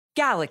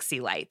Galaxy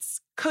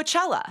lights,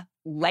 Coachella,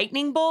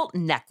 lightning bolt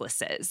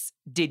necklaces.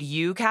 Did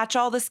you catch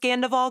all the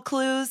Scandival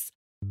clues?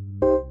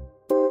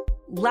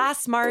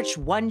 Last March,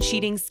 one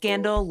cheating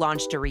scandal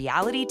launched a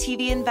reality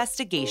TV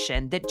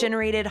investigation that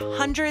generated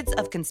hundreds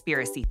of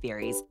conspiracy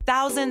theories,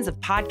 thousands of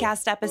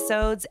podcast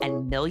episodes,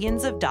 and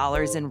millions of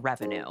dollars in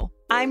revenue.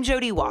 I'm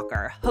Jody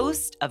Walker,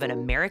 host of An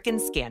American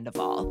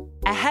Scandival.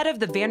 Ahead of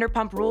the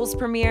Vanderpump Rules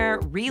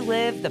premiere,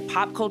 relive the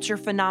pop culture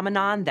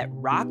phenomenon that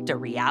rocked a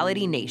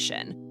reality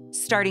nation.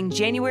 Starting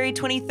January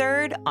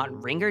 23rd on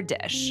Ringer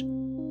Dish.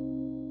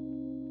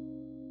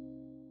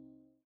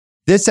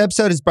 This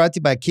episode is brought to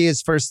you by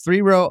Kia's first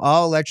three-row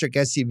all-electric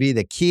SUV,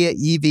 the Kia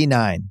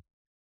EV9.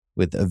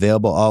 With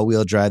available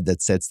all-wheel drive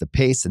that sets the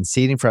pace and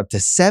seating for up to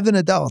 7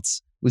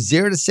 adults. With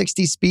 0 to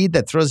 60 speed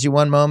that throws you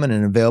one moment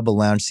and available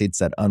lounge seats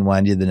that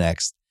unwind you the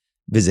next.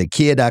 Visit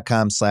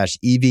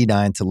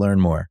kia.com/EV9 to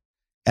learn more.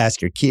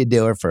 Ask your Kia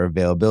dealer for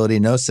availability.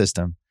 No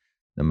system,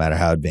 no matter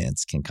how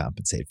advanced, can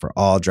compensate for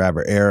all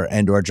driver error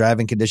and/or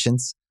driving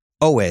conditions.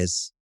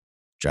 Always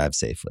drive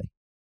safely.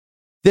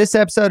 This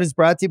episode is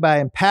brought to you by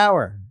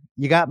Empower.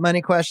 You got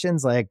money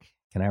questions like,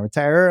 can I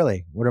retire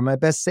early? What are my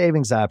best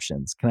savings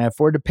options? Can I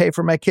afford to pay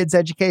for my kids'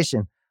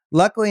 education?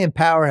 Luckily,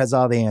 Empower has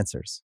all the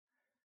answers.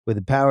 With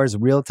Empower's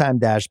real-time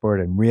dashboard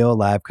and real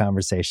live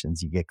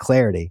conversations, you get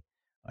clarity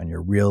on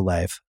your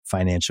real-life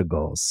financial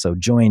goals. So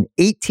join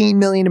 18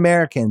 million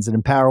Americans and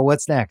Empower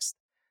what's next.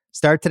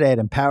 Start today at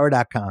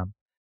empower.com.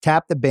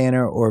 Tap the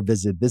banner or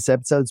visit this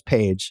episode's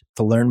page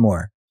to learn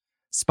more.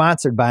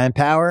 Sponsored by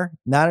Empower,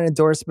 not an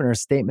endorsement or a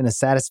statement of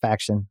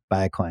satisfaction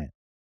by a client.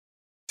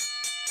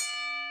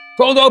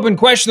 Cold open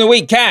question of the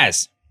week,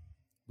 Kaz.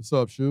 What's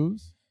up,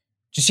 Shoes?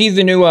 Did you see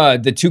the new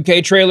the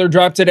 2K trailer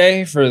dropped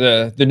today for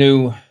the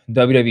new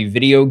WWE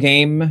video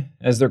game,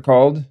 as they're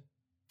called?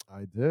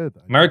 I did.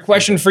 My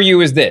question for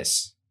you is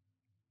this: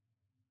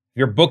 if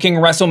you're booking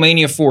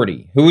WrestleMania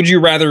 40, who would you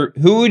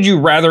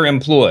rather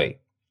employ?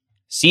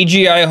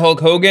 CGI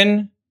Hulk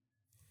Hogan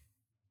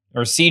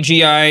or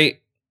CGI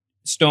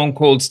Stone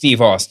Cold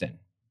Steve Austin?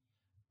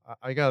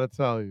 I gotta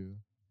tell you,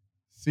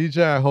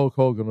 CGI Hulk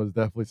Hogan was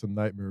definitely some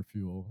nightmare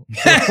fuel.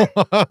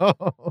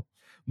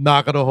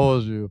 Not gonna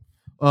hold you.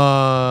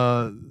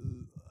 I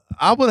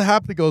would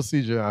have to go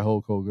CGI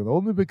Hulk Hogan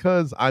only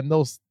because I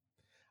know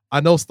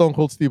Stone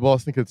Cold Steve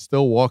Austin could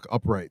still walk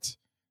upright.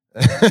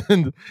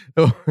 So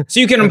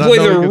you can employ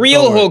the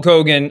real Hulk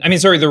Hogan.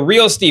 The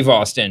real Steve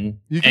Austin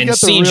and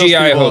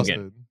CGI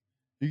Hogan.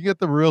 You can get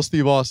the real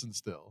Steve Austin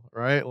still,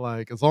 right?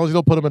 Like, as long as you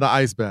don't put him in an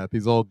ice bath,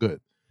 he's all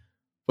good.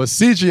 But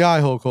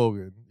CGI Hulk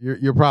Hogan,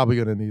 you're probably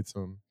gonna need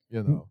some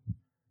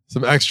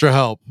extra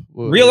help.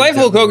 Real life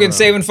Hulk Hogan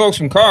saving folks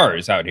from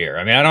cars out here.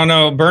 I don't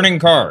know, burning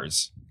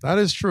cars. That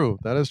is true.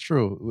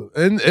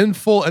 In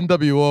full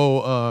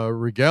NWO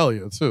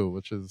regalia too,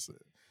 which is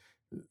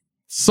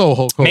so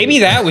Hulk Hogan. Maybe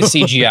that was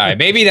CGI.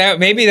 maybe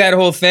that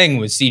whole thing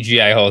was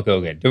CGI Hulk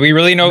Hogan. Do we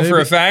really know for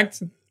a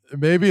fact?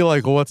 Maybe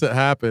like once it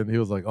happened, he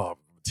was like, "Oh,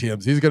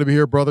 TMZ's gonna be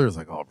here, brother." It's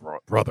like, "Oh,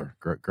 brother,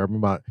 grab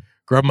my."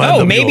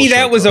 No, maybe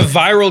that was a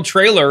viral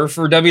trailer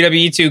for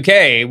WWE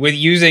 2K with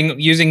using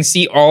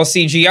all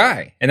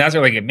CGI, and that's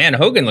like, man,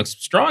 Hogan looks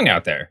strong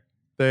out there.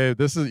 Dave,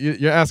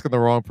 you're asking the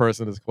wrong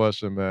person this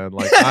question, man.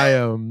 Like, I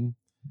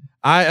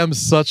am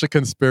such a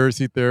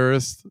conspiracy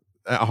theorist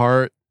at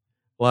heart.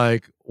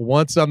 Like,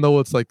 once I know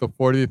it's like the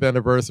 40th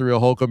anniversary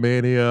of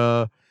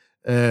Hulkamania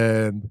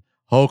and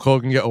Hulk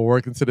Hogan getting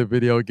worked into the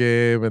video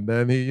game, and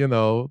then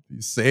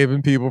he's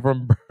saving people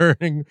from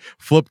burning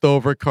flipped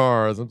over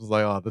cars. I'm just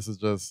like, oh, this is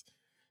just,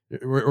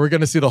 we're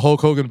going to see the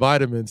Hulk Hogan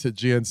vitamins hit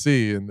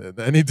GNC and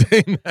any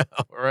day now,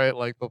 right?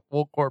 Like the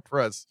full court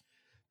press.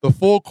 The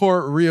full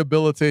court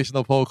rehabilitation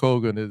of Hulk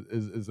Hogan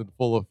is in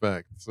full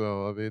effect.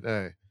 So,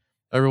 hey,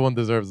 everyone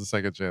deserves a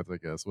second chance, I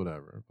guess,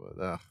 whatever. But,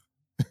 wow,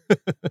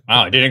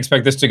 I didn't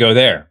expect this to go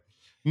there.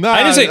 No,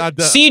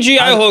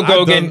 CGI Hulk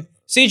Hogan.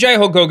 CGI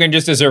Hulk Hogan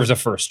just deserves a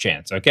first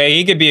chance, okay?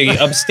 He could be an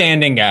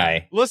upstanding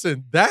guy.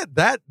 Listen,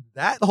 that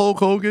Hulk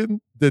Hogan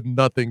did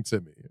nothing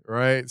to me,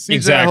 right? CGI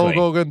exactly. Hulk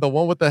Hogan, the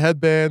one with the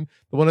headband,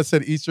 the one that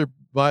said eat your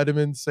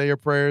vitamins, say your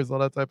prayers, all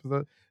that type of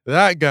stuff.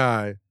 That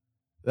guy,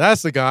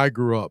 that's the guy I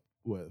grew up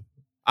with.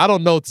 I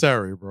don't know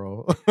Terry,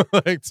 bro.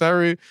 Like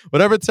Terry,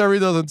 whatever Terry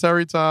does in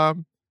Terry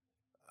time,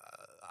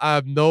 I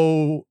have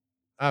no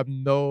comment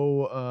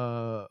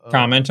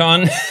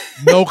on.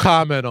 No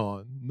comment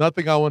on.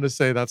 Nothing I want to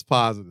say that's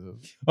positive.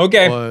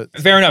 Okay, but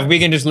fair enough. We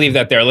can just leave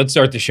that there. Let's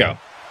start the show.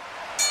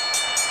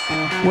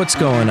 What's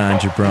going on,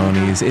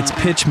 jabronis? It's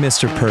Pitch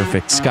Mr.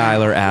 Perfect,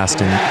 Skylar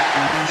Aston.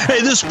 Hey,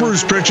 this is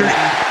Bruce Pritchard.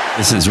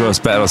 This is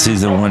Roast Battle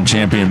Season 1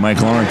 champion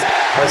Mike Lawrence.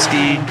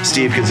 Husky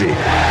Steve Kazee.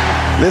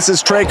 This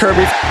is Trey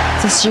Kirby.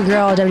 This is your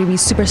girl, WWE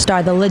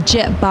superstar, the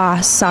legit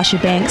boss, Sasha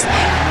Banks.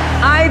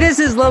 Hi, this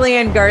is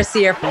Lillian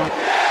Garcia.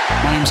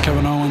 My name's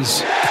Kevin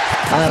Owens.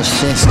 I'm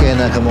Shinsuke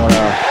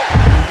Nakamura.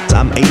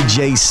 I'm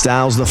AJ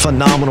Styles, the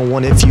phenomenal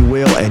one, if you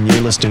will, and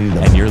you're listening to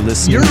them. And you're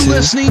listening to the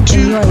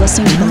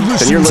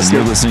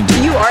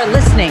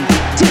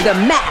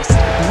Masked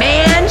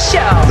Man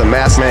Show. The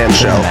Masked Man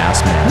Show.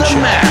 The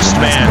Masked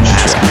Man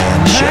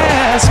Show.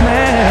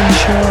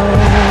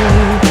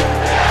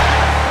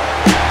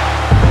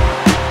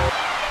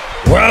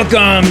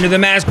 Welcome to the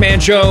Masked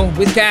Man Show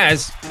with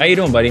Kaz. How you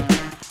doing, buddy?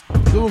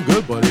 Doing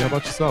good, buddy. How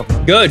about yourself?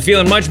 Good,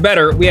 feeling much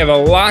better. We have a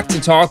lot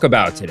to talk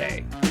about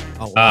today.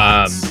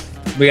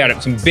 We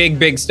got some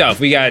big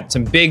stuff. We got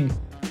some big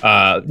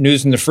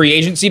news from the free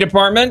agency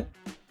department.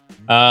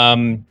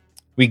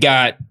 We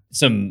got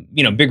some,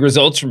 big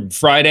results from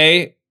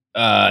Friday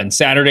and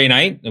Saturday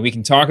night that we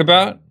can talk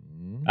about.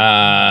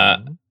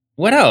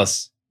 What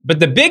else? But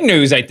the big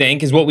news, I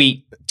think, is what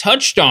we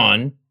touched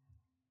on.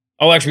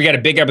 Oh, actually, we got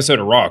a big episode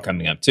of Raw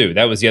coming up too.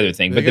 That was the other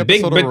thing. But the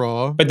big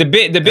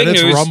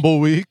news, Rumble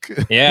week.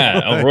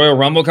 Yeah, a Royal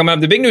Rumble coming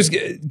up. The big news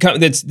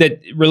that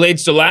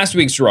relates to last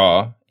week's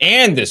Raw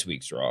and this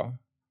week's Raw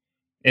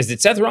is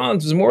that Seth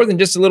Rollins was more than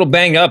just a little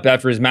banged up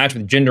after his match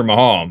with Jinder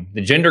Mahal.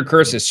 The Jinder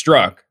curse has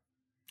struck.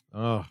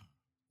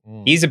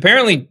 He's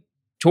apparently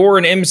tore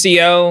an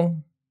MCL,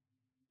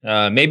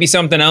 maybe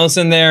something else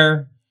in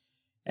there,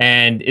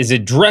 and is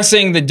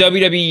addressing the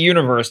WWE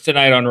Universe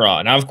tonight on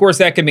Raw. Now, of course,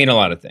 that could mean a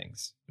lot of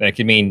things. That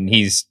could mean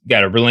he's got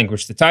to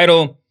relinquish the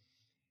title,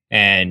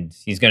 and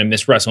he's going to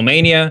miss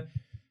WrestleMania.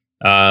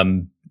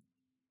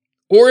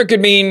 Or it could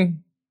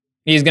mean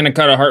he's going to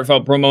cut a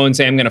heartfelt promo and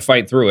say, I'm going to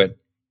fight through it.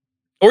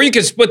 Or you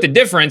could split the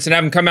difference and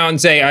have him come out and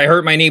say, I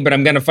hurt my knee, but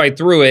I'm going to fight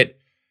through it.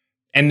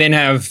 And then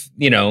have,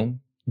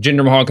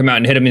 Jinder Mahal come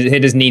out and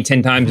hit his knee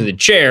 10 times with a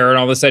chair. And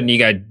all of a sudden you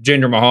got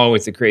Jinder Mahal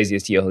with the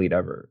craziest heel heat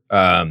ever.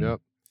 Yep.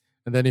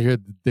 And then you hear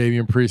the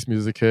Damian Priest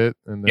music hit,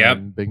 and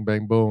then bing,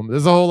 bang, boom.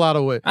 There's a whole lot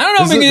of ways. I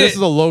don't know. This is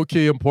a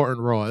low-key important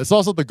Raw. It's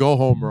also the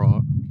go-home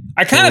Raw.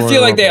 I kind of feel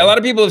like a lot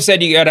of people have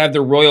said you got to have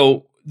the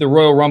Royal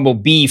Rumble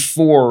be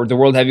for the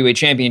World Heavyweight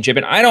Championship,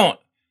 and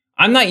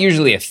I'm not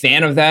usually a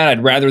fan of that.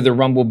 I'd rather the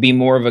Rumble be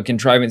more of a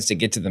contrivance to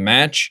get to the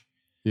match.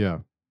 Yeah.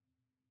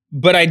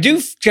 But I do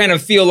kind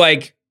of feel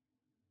like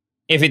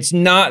if it's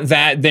not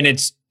that, then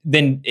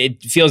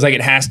it feels like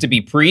it has to be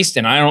Priest,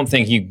 and I don't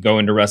think you go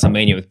into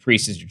WrestleMania with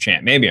Priest as your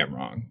champ. Maybe I'm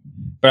wrong,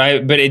 but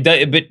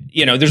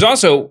there's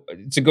also,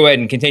 to go ahead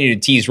and continue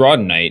to tease Raw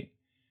tonight.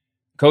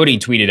 Cody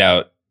Rhodes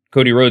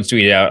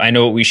tweeted out, I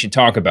know what we should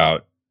talk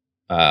about,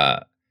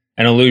 an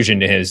allusion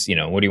to his,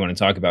 what do you want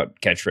to talk about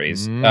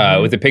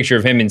catchphrase, with a picture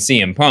of him and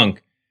CM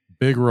Punk.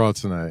 Big Raw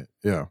tonight.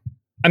 Yeah.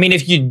 I mean,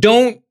 if you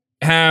don't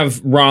have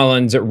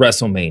Rollins at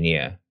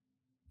WrestleMania,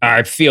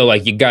 I feel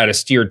like you got to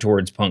steer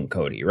towards Punk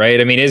Cody,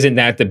 right? I mean, isn't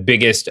that the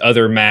biggest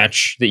other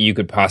match that you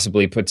could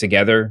possibly put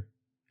together?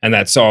 And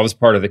that solves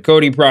part of the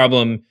Cody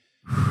problem,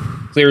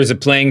 clears a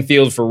playing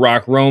field for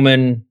Rock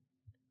Roman.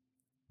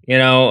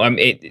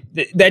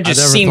 That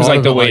just seems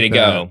like the way to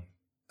go.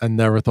 I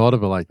never thought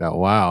of it like that.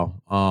 Wow.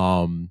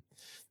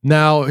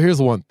 Now, here's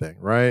one thing,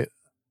 right?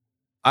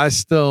 I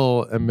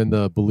still am in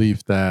the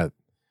belief that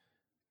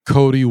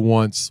Cody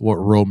wants what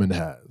Roman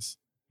has.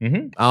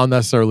 Mm-hmm. I don't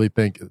necessarily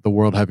think the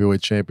World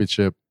Heavyweight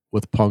Championship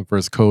with Punk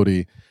versus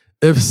Cody,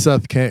 if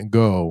Seth can't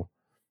go,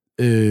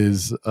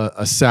 is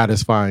a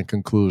satisfying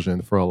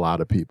conclusion for a lot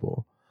of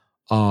people.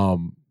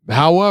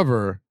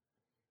 However,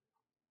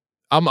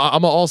 I'm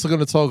also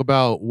going to talk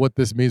about what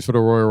this means for the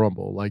Royal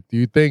Rumble. Like, do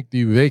you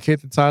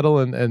vacate the title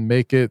and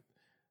make it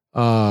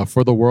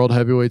for the World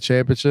Heavyweight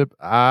Championship?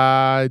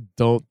 I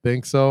don't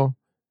think so.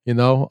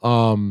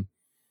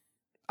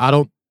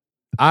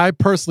 I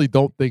personally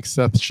don't think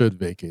Seth should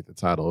vacate the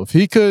title. If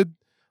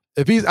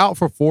he's out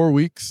for 4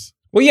 weeks.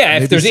 Well, yeah,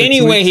 if there's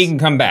any way he can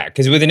come back,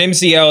 because with an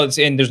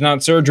MCL, and there's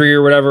not surgery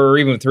or whatever, or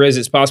even if there is,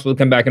 it's possible to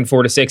come back in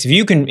 4 to 6.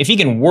 If he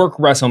can work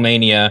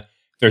WrestleMania,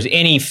 if there's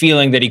any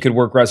feeling that he could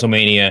work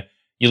WrestleMania,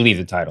 you leave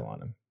the title on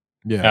him.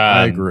 Yeah,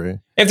 I agree.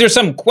 If there's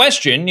some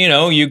question,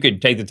 you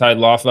could take the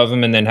title off of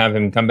him and then have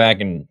him come back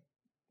and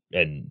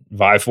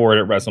vie for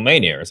it at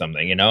WrestleMania or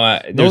something, You know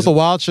what the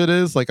wild shit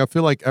is? Like, I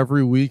feel like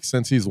every week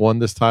since he's won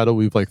this title,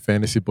 we've like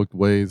fantasy booked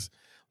ways.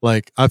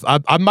 Like,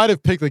 I might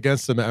have picked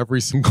against him every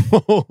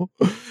single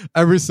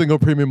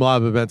premium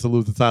live event to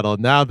lose the title.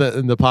 Now that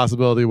in the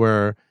possibility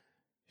where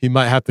he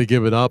might have to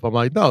give it up, I'm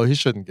like, no, he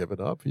shouldn't give it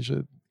up. He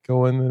should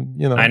go in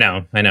and I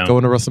know. Go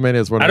into WrestleMania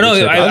as one. I don't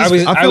know.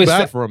 I feel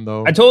bad for him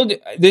though. I told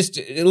this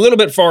a little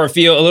bit far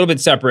afield, a little bit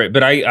separate,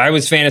 but I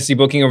was fantasy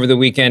booking over the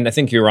weekend. I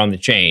think you were on the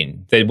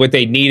chain. That what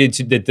they needed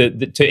to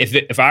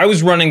if I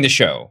was running the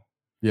show,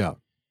 yeah,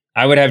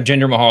 I would have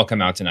Jinder Mahal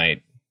come out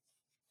tonight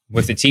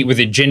with a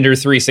Jinder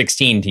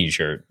 316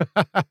 t-shirt,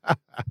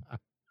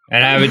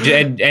 and have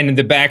and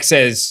the back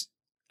says,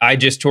 "I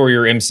just tore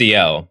your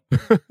MCL."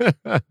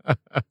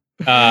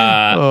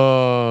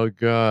 Oh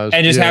gosh!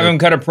 And just have him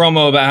cut a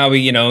promo about how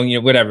he,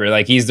 whatever.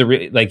 Like he's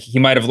he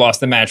might have lost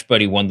the match, but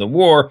he won the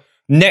war.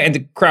 And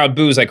the crowd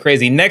boos like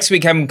crazy. Next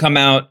week, have him come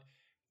out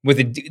with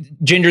a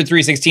Jinder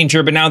 316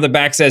 shirt, but now the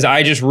back says,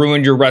 "I just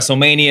ruined your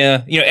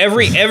WrestleMania."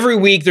 Every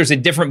week there's a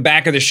different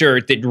back of the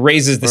shirt that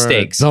raises the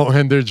stakes. Don't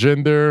hinder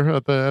Jinder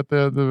at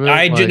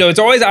the no, it's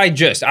always I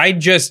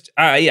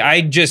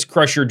just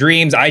crush your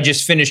dreams. I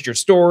just finished your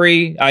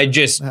story. I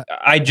just.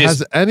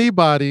 Has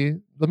anybody?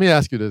 Let me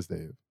ask you this,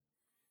 Dave.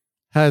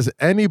 Has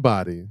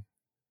anybody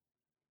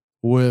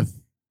that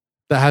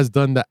has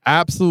done the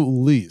absolute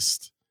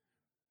least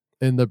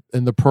in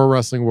the pro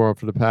wrestling world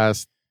for the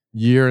past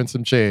year and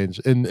some change.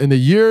 In a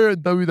year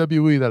in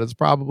WWE that is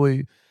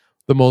probably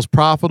the most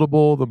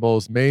profitable, the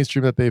most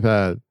mainstream that they've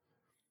had,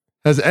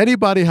 has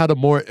anybody had a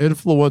more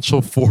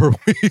influential 4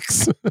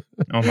 weeks?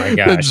 Oh my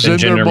gosh, than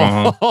Jinder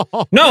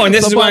Mahal. No, and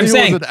this is what I'm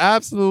saying. Was an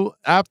absolute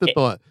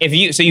afterthought.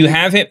 You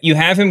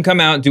have him come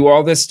out and do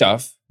all this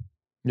stuff.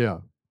 Yeah.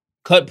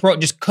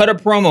 Just cut a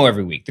promo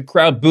every week. The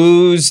crowd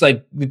boos,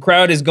 like the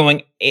crowd is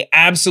going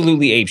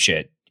absolutely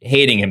apeshit,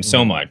 hating him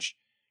so much.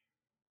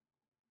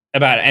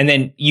 About it. And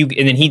then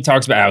he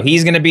talks about how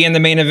he's going to be in the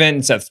main event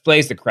in Seth's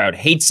place. The crowd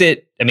hates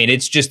it. I mean,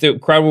 it's just the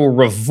crowd will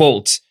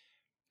revolt.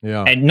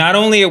 Yeah. And not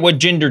only at what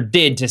Jinder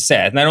did to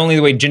Seth, not only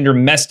the way Jinder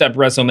messed up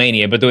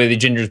WrestleMania, but the way that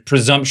Jinder's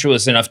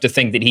presumptuous enough to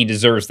think that he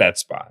deserves that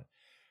spot.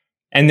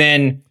 And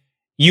then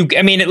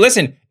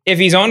listen, if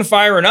he's on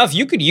fire enough,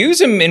 you could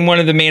use him in one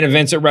of the main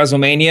events at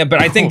WrestleMania.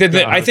 But I think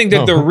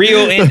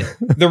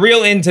the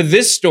real end to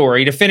this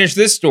story, to finish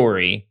this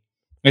story,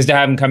 is to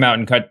have him come out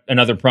and cut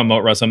another promo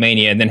at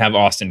WrestleMania, and then have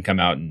Austin come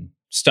out and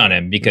stun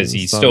him because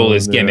he stole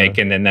his gimmick,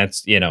 and then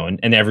that's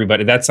and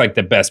everybody, that's like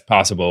the best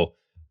possible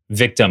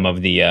victim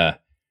of the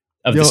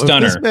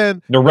stunner,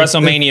 the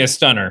WrestleMania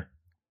stunner.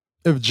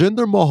 If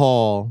Jinder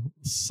Mahal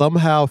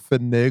somehow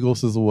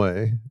finagles his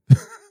way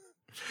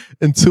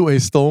into a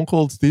Stone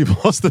Cold Steve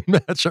Austin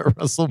match at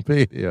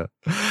WrestleMania,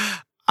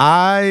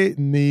 I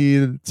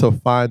need to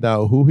find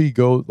out who he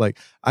goes. Like,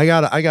 I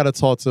gotta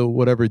talk to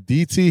whatever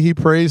DT he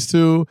prays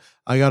to.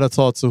 I gotta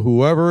talk to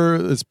whoever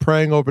is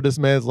praying over this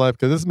man's life,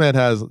 because this man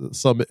has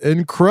some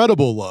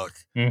incredible luck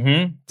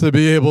to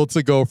be able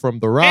to go from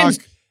The Rock,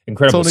 and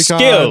incredible Tony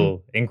skill,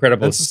 Khan,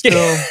 incredible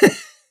skill,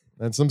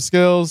 and some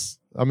skills.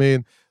 I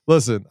mean,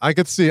 listen, I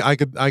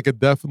could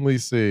definitely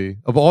see,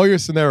 of all your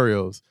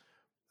scenarios,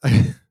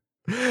 I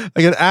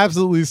can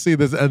absolutely see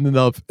this ending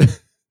up.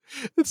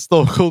 It's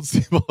Stone Cold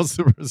Steve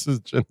Austin versus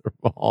Jinder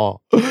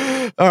Mahal,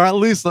 or at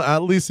least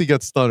he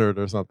gets stuttered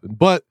or something.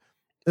 But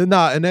in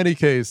any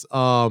case,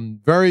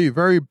 very,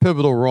 very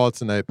pivotal Raw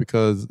tonight,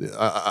 because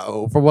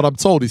from what I'm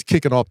told, he's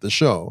kicking off the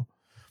show.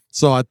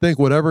 So I think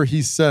whatever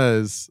he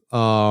says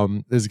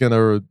is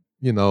gonna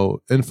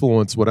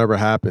influence whatever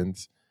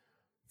happens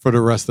for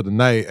the rest of the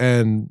night,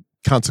 and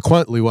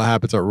consequently what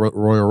happens at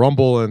Royal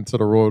Rumble and to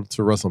the road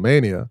to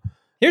WrestleMania.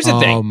 Here's the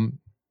thing: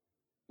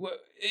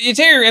 you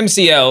take your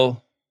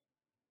MCL.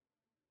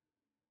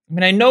 I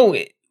mean, I know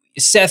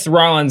Seth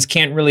Rollins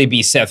can't really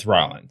be Seth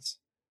Rollins.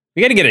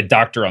 We got to get a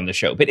doctor on the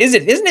show. But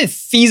isn't it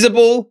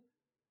feasible?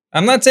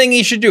 I'm not saying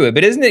he should do it,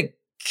 but isn't it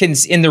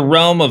in the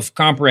realm of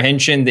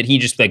comprehension that he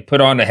just like put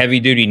on a heavy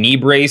duty knee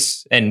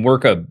brace and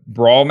work a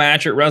brawl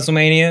match at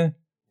WrestleMania?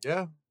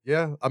 Yeah.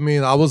 I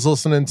mean, I was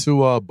listening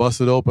to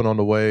Busted Open on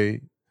the way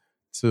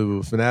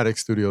to Fanatic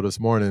Studio this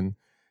morning,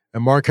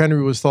 and Mark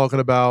Henry was talking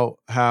about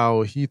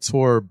how he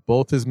tore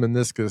both his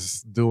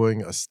meniscus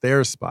doing a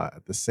stair spot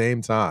at the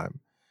same time.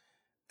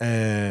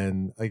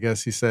 And I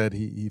guess he said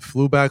he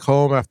flew back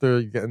home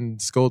after getting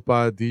scoped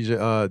by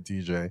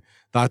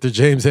Dr.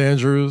 James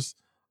Andrews.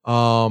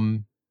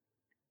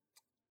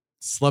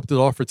 Slept it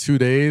off for 2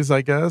 days,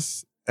 I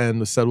guess,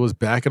 and said was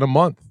back in a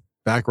month,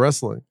 back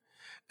wrestling.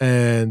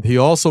 And he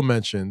also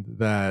mentioned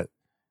that,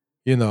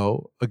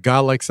 a guy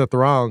like Seth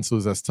Rollins,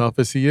 who's as tough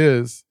as he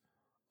is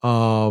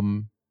sort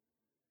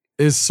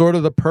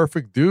of the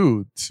perfect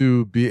dude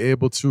to be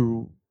able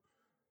to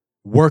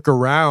work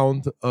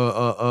around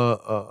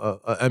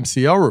a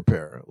MCL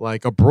repair,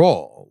 like a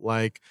brawl,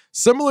 like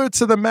similar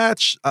to the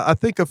match. I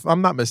think, if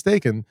I'm not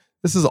mistaken,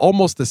 this is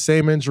almost the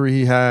same injury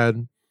he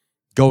had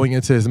going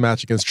into his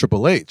match against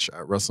Triple H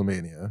at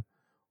WrestleMania,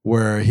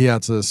 where he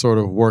had to sort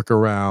of work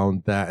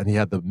around that, and he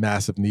had the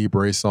massive knee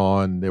brace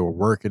on, and they were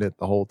working it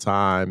the whole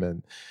time.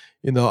 And,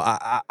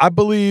 I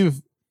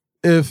believe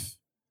if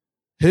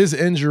his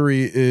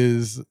injury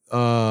is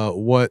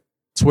what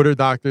Twitter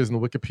doctors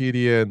and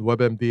Wikipedia and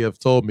WebMD have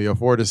told me, a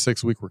 4 to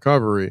 6 week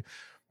recovery,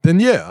 then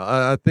yeah,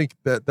 I think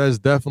that there's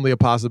definitely a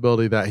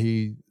possibility that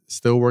he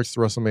still works to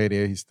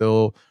WrestleMania. He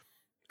still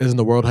is in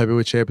the World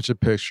Heavyweight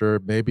Championship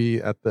picture,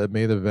 maybe at the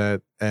main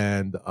event,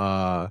 and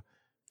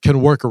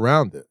can work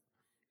around it.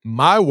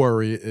 My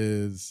worry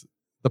is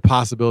the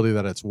possibility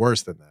that it's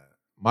worse than that.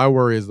 My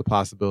worry is the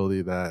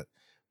possibility that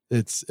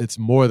it's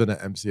more than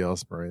an MCL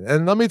sprain.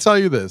 And let me tell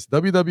you this,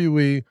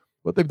 WWE,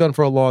 what they've done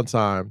for a long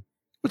time,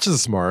 which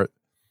is smart,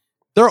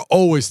 they'll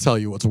always tell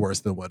you what's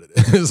worse than what it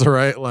is,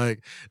 right? Like,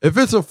 if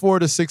it's a 4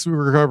 to 6 week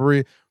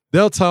recovery,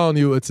 they'll tell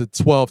you it's a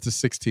 12 to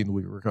 16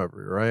 week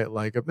recovery, right?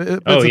 Like, if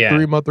it's a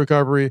 3 month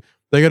recovery,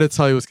 they're going to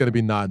tell you it's going to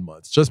be 9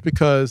 months, just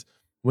because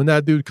when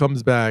that dude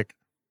comes back,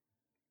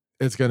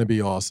 it's going to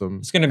be awesome.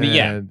 It's going to be,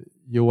 and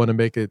you want to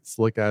make it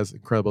look as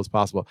incredible as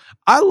possible.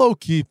 I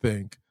low-key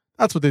think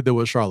that's what they did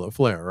with Charlotte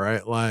Flair,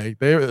 right? Like,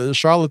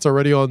 Charlotte's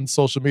already on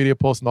social media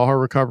posting all her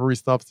recovery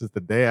stuff since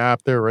the day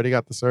after, already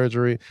got the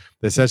surgery.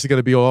 They said she's going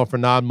to be on for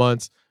 9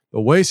 months.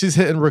 The way she's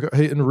hitting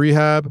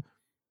rehab,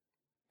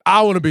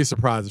 I wouldn't be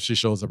surprised if she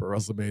shows up at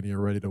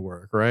WrestleMania ready to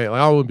work, right?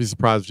 Like, I wouldn't be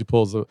surprised if she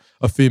pulls a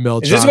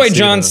female. Is this why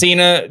John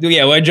Cena?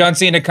 Yeah, why John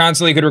Cena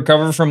constantly could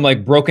recover from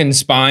like broken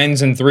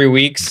spines in 3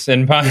 weeks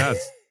and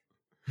yes.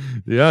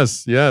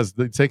 Yes.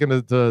 They're taking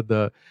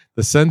the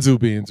senzu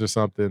beans or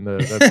something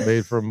that's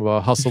made from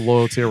hustle,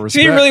 loyalty, and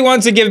respect. If he really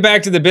wants to give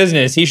back to the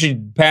business, he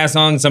should pass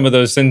on some of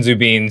those senzu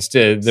beans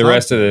to the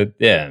rest of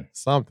the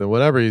something,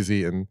 whatever he's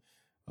eating,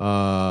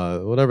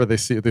 whatever they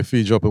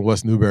feed you up in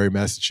West Newbury,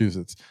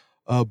 Massachusetts.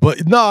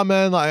 But no,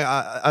 man,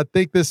 I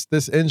think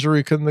this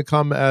injury couldn't have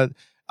come at.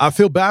 I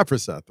feel bad for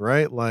Seth,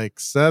 right? Like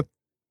Seth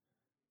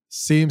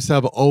seems to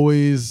have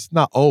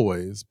not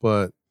always,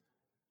 but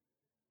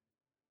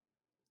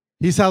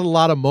he's had a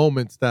lot of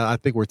moments that I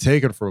think were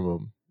taken from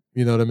him.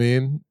 You know what I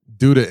mean?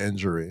 Due to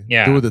injury,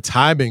 due to the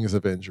timings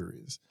of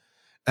injuries,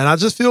 and I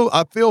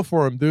feel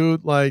for him,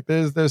 dude. Like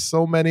there's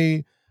so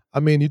many. I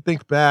mean, you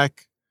think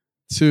back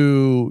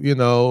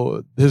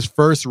to his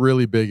first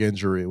really big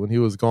injury when he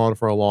was gone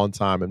for a long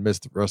time and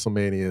missed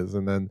WrestleManias,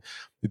 and then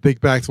you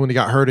think back to when he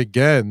got hurt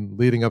again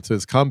leading up to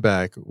his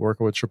comeback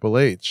working with Triple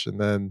H, and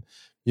then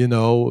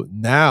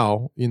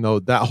now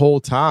that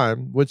whole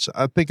time, which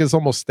I think is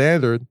almost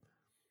standard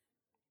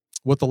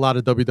with a lot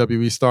of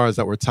WWE stars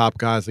that were top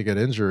guys that get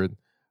injured.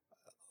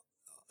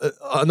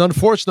 An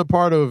unfortunate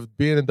part of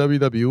being in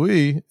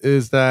WWE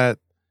is that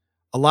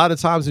a lot of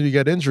times when you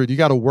get injured, you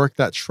got to work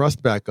that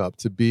trust back up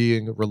to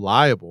being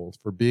reliable,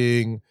 for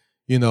being,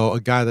 a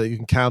guy that you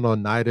can count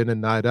on night in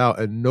and night out.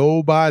 And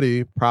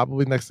nobody,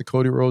 probably next to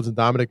Cody Rhodes and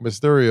Dominic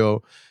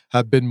Mysterio,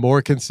 have been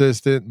more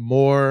consistent,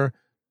 more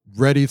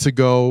ready to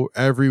go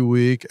every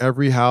week,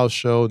 every house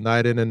show,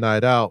 night in and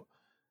night out,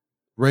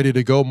 ready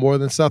to go more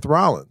than Seth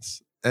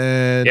Rollins.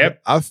 And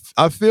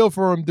I feel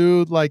for him,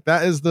 dude. Like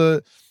that's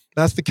the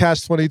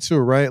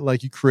catch-22, right?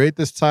 Like you create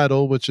this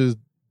title, which is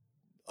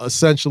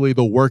essentially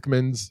the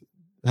Workman's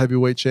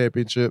Heavyweight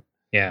Championship.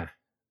 Yeah.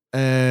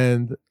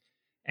 And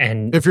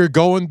if you're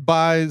going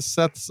by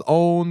Seth's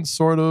own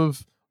sort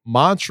of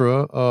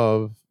mantra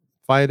of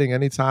fighting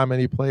anytime,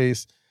 any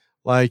place,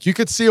 like you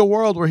could see a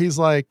world where he's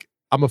like,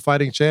 I'm a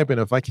fighting champion.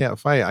 If I can't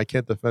fight, I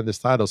can't defend this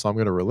title, so I'm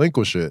going to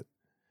relinquish it.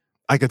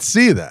 I could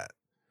see that.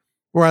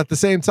 Where at the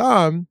same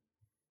time,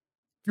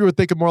 if you were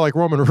thinking more like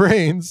Roman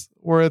Reigns,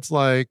 where it's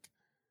like,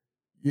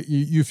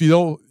 if you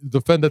don't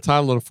defend the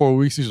title in 4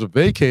 weeks, you should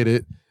vacate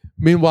it.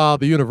 Meanwhile,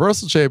 the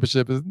Universal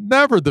Championship is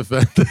never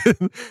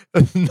defended.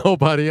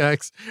 Nobody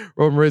asks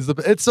Roman Reigns.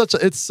 It's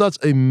such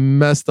a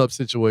messed up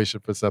situation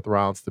for Seth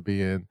Rollins to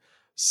be in.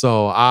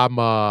 So I'm,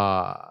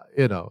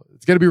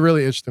 it's going to be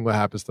really interesting what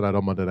happens tonight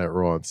on Monday Night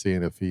Raw and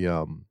seeing if he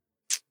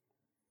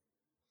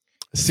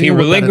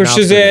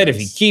relinquishes it, if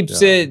he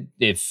keeps it,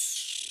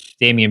 if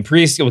Damian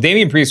Priest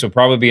will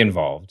probably be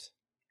involved.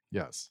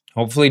 Yes.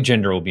 Hopefully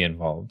Jinder will be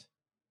involved.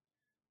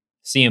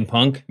 CM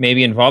Punk may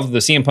be involved. The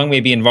CM Punk may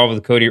be involved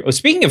with Cody. Oh,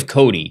 speaking of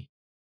Cody.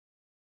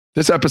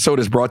 This episode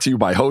is brought to you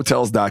by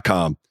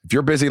Hotels.com. If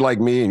you're busy like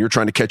me and you're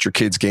trying to catch your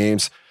kids'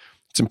 games,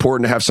 it's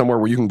important to have somewhere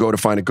where you can go to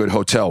find a good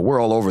hotel. We're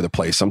all over the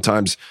place.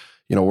 Sometimes,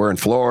 we're in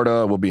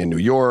Florida, we'll be in New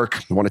York.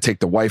 We want to take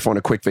the wife on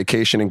a quick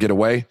vacation and get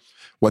away.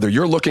 Whether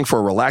you're looking for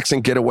a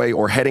relaxing getaway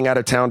or heading out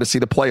of town to see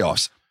the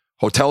playoffs,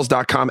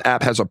 Hotels.com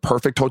app has a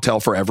perfect hotel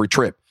for every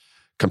trip.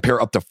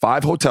 Compare up to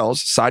 5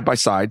 hotels side by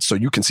side so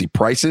you can see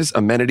prices,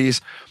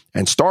 amenities,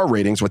 and star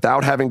ratings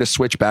without having to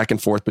switch back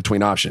and forth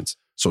between options.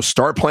 So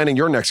start planning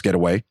your next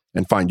getaway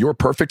and find your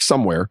perfect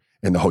somewhere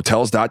in the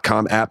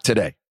Hotels.com app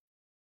today.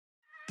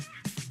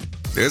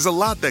 There's a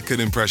lot that could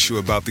impress you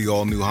about the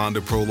all-new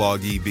Honda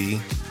Prologue EV.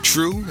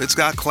 True, it's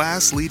got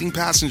class-leading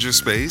passenger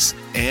space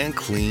and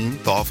clean,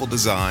 thoughtful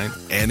design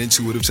and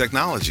intuitive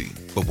technology.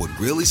 But what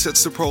really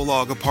sets the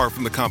Prologue apart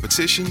from the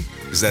competition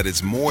is that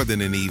it's more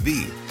than an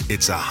EV.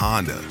 It's a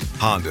Honda.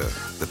 Honda,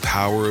 the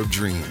power of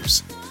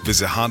dreams.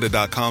 Visit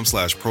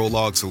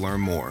honda.com/prologue to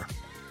learn more.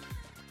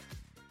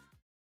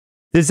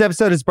 This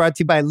episode is brought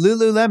to you by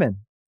Lululemon.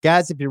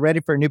 Guys, if you're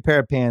ready for a new pair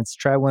of pants,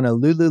 try one of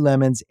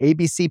Lululemon's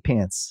ABC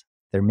pants.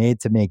 They're made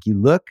to make you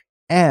look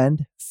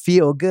and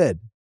feel good.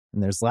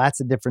 And there's lots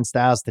of different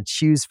styles to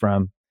choose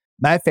from.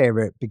 My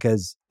favorite,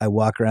 because I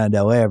walk around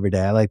LA every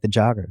day, I like the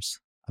joggers.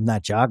 I'm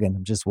not jogging,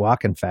 I'm just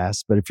walking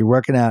fast. But if you're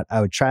working out,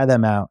 I would try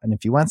them out. And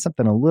if you want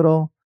something a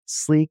little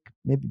sleek,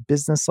 maybe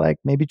business-like,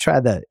 maybe try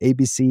the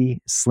ABC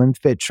Slim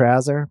Fit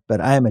trouser. But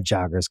I am a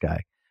joggers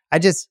guy.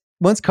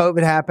 Once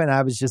COVID happened,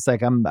 I was just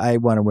like, I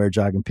want to wear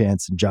jogging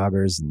pants and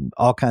joggers and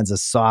all kinds of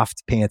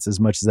soft pants as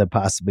much as I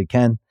possibly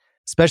can,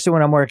 especially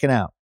when I'm working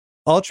out.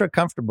 Ultra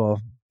comfortable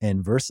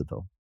and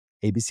versatile.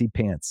 ABC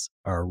pants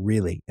are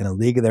really in a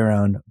league of their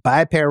own.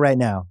 Buy a pair right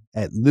now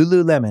at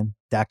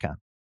Lululemon.com.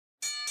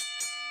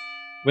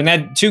 When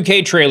that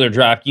 2K trailer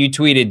dropped, you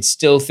tweeted,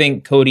 "Still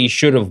think Cody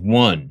should have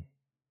won."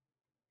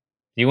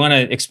 Do you want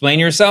to explain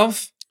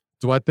yourself?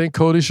 Do I think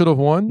Cody should have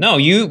won? No,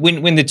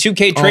 when the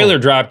 2K trailer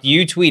dropped,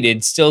 you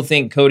tweeted, "Still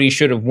think Cody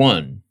should have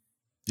won."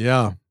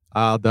 Yeah,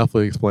 I'll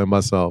definitely explain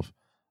myself.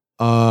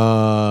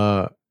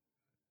 The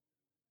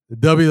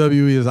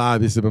WWE has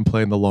obviously been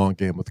playing the long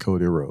game with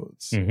Cody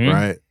Rhodes,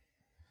 right?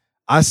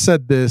 I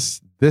said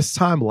this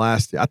time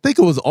last year. I think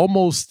it was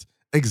almost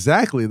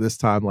exactly this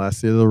time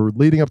last year,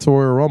 leading up to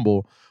Royal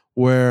Rumble,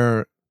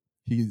 where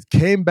he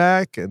came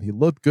back and he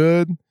looked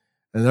good.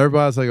 And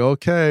everybody's like,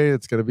 okay,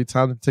 it's going to be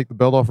time to take the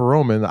belt off of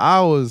Roman. I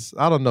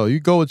don't know. You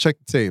go and check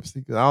the tapes.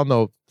 I don't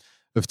know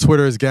if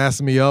Twitter is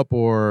gassing me up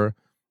or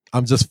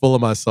I'm just full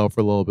of myself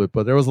for a little bit.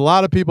 But there was a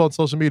lot of people on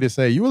social media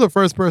saying, you were the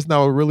first person that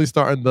was really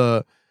starting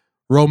the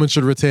Roman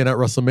should retain at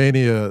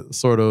WrestleMania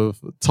sort of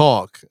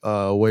talk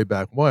way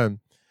back when.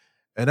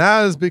 And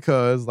that is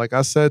because, like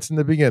I said in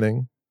the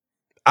beginning,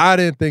 I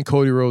didn't think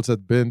Cody Rhodes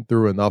had been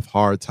through enough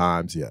hard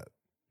times yet.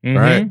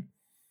 Right?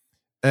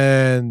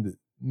 And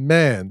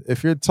man,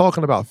 if you're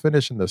talking about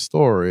finishing the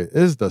story,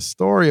 is the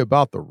story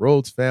about the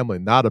Rhodes family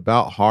not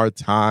about hard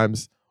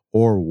times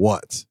or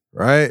what?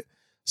 Right?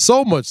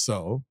 So much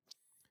so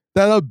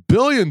that a $1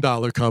 billion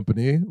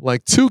company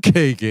like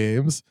 2K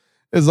Games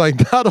is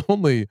like, not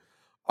only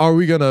are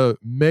we going to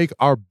make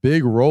our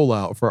big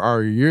rollout for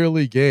our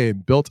yearly game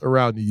built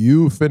around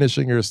you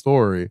finishing your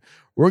story,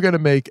 we're going to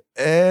make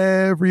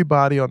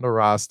everybody on the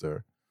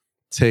roster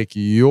take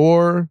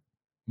your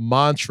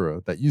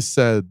mantra that you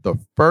said the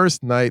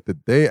first night, the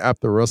day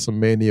after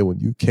WrestleMania, when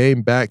you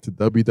came back to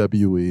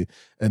WWE,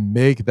 and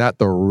make that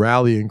the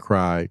rallying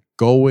cry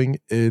going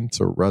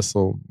into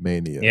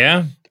WrestleMania.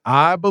 Yeah.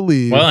 I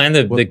believe. Well, and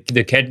the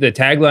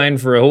tagline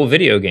for a whole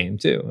video game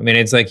too. I mean,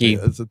 it's like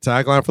it's a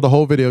tagline for the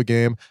whole video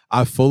game.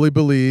 I fully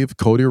believe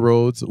Cody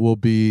Rhodes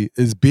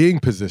is being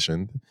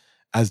positioned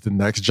as the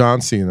next John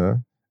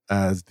Cena,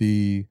 as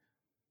the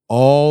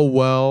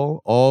all-knowing,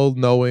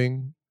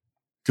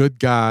 good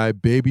guy,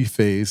 baby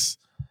face,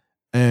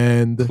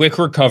 and quick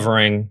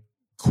recovery,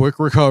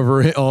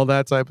 all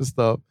that type of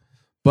stuff.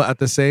 But at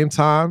the same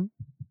time,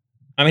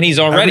 I mean, he's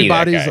already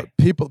that guy.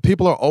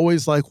 People are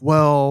always like,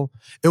 well,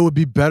 it would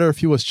be better if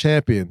he was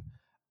champion.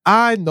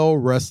 I know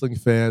wrestling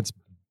fans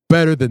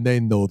better than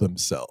they know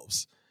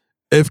themselves.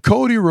 If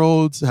Cody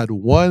Rhodes had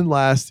won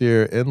last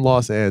year in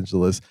Los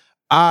Angeles,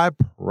 I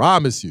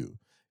promise you,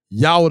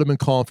 y'all would have been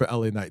calling for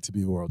LA Knight to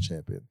be world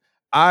champion.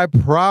 I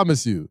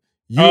promise you,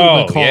 you would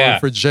have been calling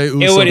for Jey Uso to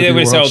be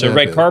world champion. The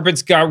red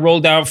carpets got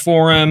rolled out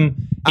for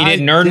him. He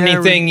didn't earn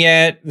anything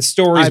yet. The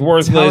story's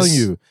worthless. I'm telling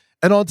you.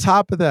 And on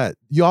top of that,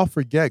 y'all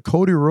forget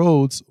Cody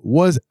Rhodes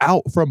was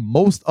out for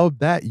most of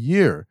that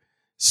year.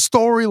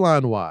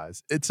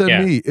 Storyline-wise,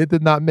 me, it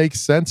did not make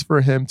sense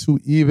for him to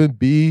even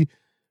be.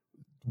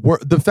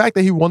 The fact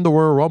that he won the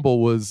Royal Rumble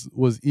was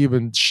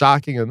even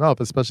shocking enough,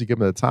 especially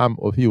given the time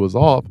of he was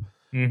off.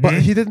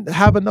 But he didn't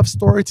have enough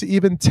story to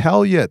even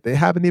tell yet. They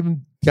haven't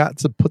even got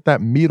to put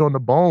that meat on the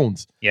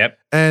bones. Yep.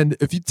 And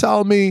if you're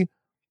telling me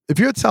a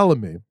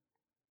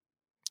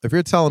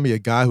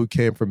guy who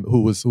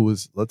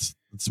was let's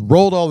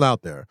roll it all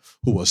out there,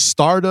 who was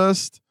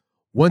Stardust,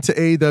 went to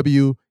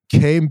AEW,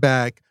 came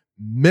back,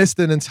 missed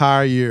an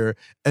entire year,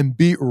 and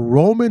beat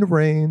Roman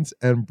Reigns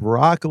and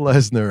Brock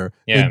Lesnar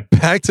in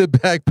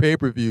back-to-back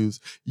pay-per-views,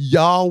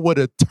 y'all would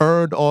have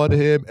turned on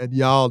him, and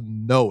y'all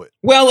know it.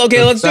 Well,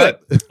 okay, let's do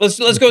it.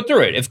 Let's go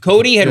through it. If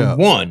Cody had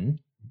won,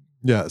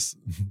 yes,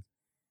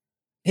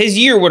 his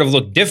year would have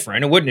looked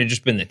different. It wouldn't have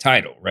just been the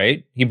title,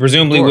 right? He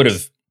presumably would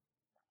have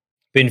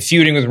been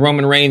feuding with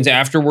Roman Reigns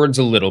afterwards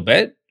a little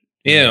bit,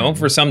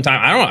 for some time.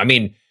 I don't know. I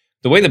mean,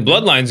 the way the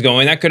bloodline's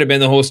going, that could have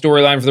been the whole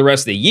storyline for the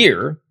rest of the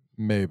year.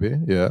 Maybe,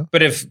 yeah.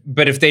 But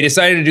if they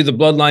decided to do the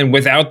bloodline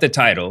without the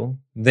title,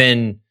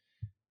 then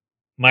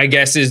my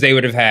guess is they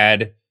would have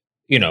had,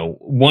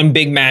 one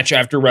big match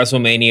after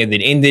WrestleMania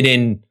that ended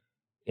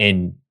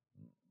in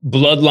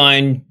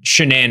bloodline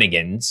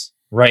shenanigans,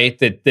 right?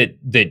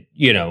 That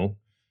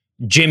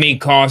Jimmy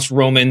cost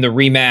Roman the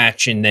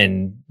rematch, and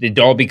then it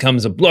all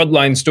becomes a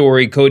bloodline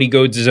story. Cody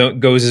goes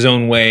his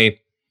own way.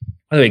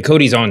 By the way,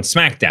 Cody's on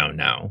SmackDown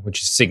now,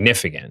 which is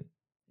significant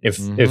if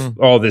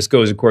all this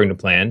goes according to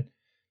plan.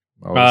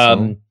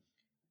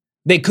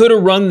 They could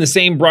have run the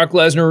same Brock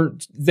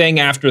Lesnar thing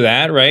after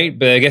that, right?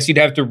 But I guess you'd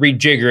have to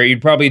rejigger it.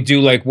 You'd probably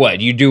do like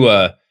what? You do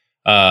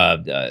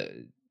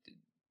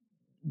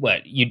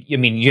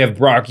you have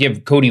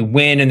Cody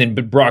win, and then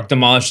Brock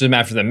demolishes him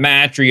after the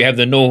match, or you have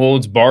the no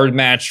holds barred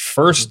match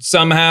first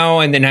somehow,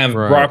 and then have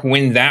Brock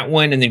win that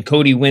one, and then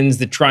Cody wins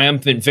the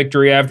triumphant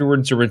victory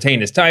afterwards to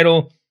retain his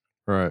title.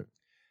 Right.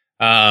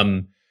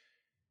 And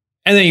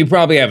then you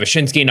probably have a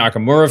Shinsuke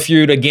Nakamura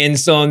feud again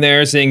still in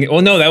there saying,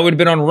 oh no, that would have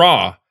been on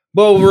Raw.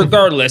 Well,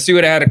 regardless, you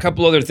would have had a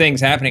couple other things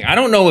happening. I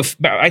don't know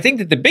I think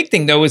that the big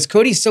thing though is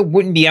Cody still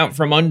wouldn't be out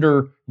from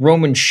under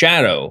Roman's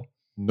shadow.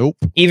 Nope.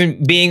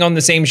 Even being on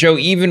the same show,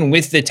 even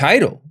with the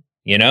title,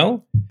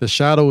 The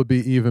shadow would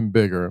be even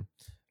bigger.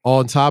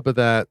 On top of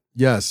that,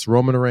 yes,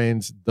 Roman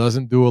Reigns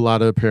doesn't do a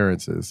lot of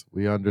appearances.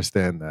 We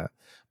understand that.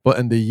 But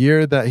in the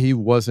year that he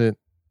wasn't,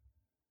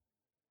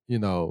 in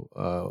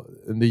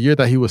the year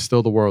that he was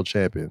still the world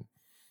champion,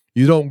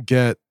 you don't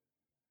get.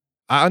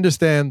 I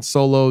understand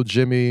Solo,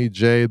 Jimmy,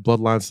 Jay,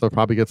 bloodline stuff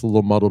probably gets a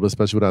little muddled,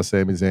 especially without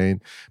Sami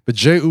Zayn. But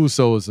Jey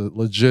Uso is a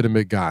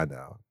legitimate guy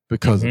now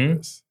because of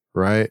this,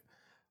 right?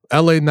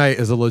 LA Knight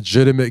is a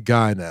legitimate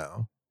guy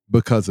now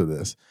because of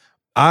this.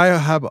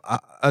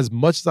 As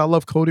much as I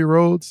love Cody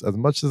Rhodes, as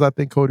much as I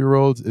think Cody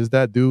Rhodes is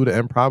that dude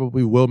and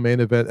probably will main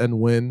event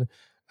and win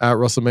at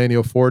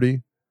WrestleMania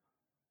 40,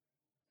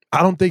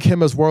 I don't think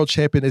him as world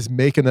champion is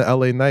making a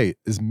LA Knight,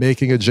 is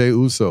making a Jey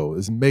Uso,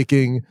 is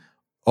making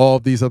all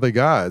of these other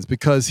guys,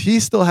 because he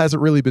still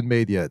hasn't really been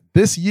made yet.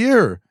 This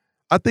year,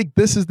 I think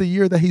this is the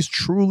year that he's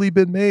truly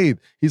been made.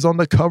 He's on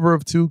the cover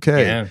of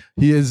 2K. Yeah.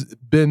 He has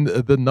been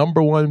the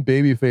number one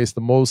babyface,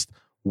 the most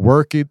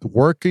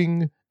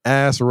working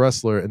ass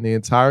wrestler in the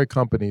entire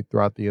company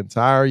throughout the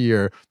entire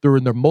year,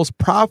 during the most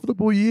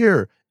profitable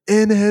year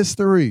in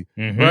history,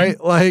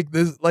 right? Like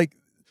this, like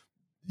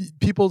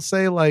people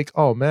say, like,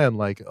 oh man,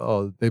 like,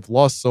 oh, they've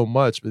lost so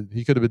much, but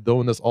he could have been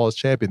doing this all as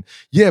champion.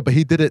 Yeah, but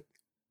he did it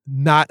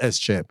not as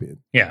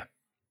champion. Yeah.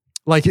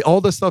 Like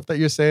all the stuff that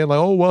you're saying, like,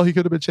 oh, well, he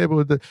could have been champion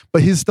with it,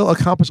 but he's still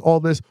accomplished all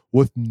this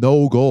with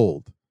no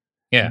gold.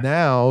 Yeah.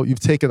 Now you've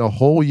taken a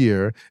whole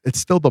year. It's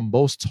still the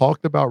most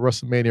talked about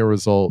WrestleMania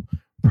result,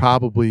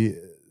 probably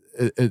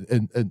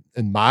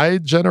in my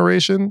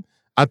generation.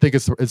 I think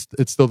it's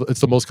still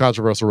the most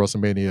controversial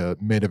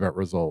WrestleMania main event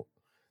result.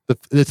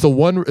 It's the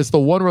one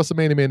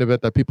WrestleMania main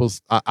event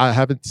that I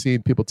haven't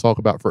seen people talk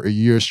about for a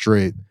year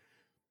straight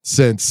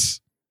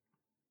since,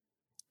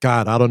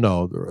 God, I don't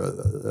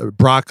know,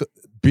 Brock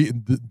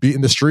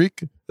beating the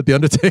streak at the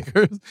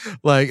Undertaker.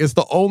 Like, it's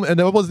the only, and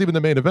it wasn't even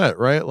the main event,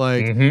 right?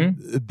 Like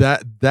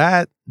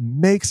that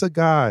makes a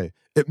guy.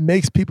 It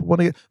makes people want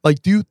to get, like,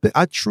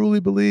 I truly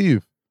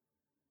believe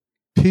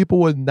people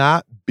would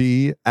not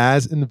be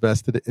as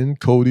invested in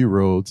Cody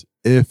Rhodes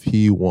if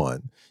he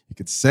won. You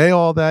could say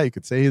all that. You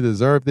could say he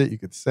deserved it. You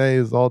could say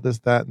it's all this,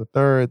 that, and the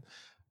third.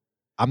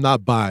 I'm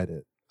not buying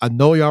it. I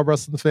know y'all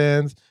wrestling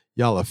fans.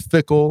 Y'all are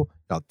fickle.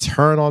 Y'all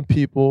turn on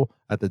people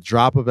at the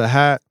drop of a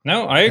hat.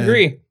 No, I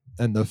agree.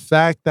 And the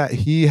fact that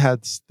he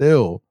had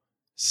still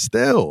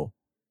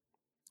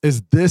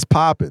is this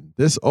popping,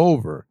 this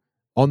over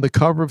on the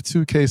cover of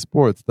 2K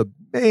Sports, the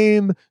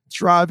main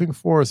driving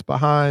force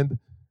behind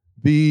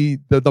the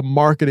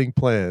marketing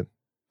plan.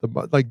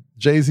 Like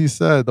Jay-Z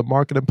said, the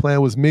marketing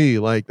plan was me.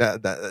 Like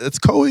that it's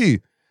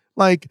Cody.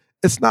 Like,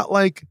 it's not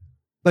like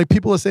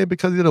people are saying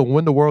because he didn't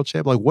win the world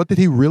champ. Like, what did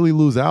he really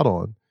lose out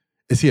on?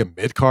 Is he a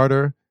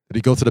mid-carder? Did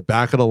he go to the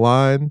back of the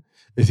line?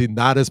 Is he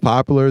not as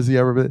popular as he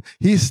ever been?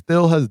 He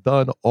still has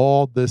done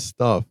all this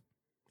stuff.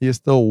 He is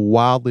still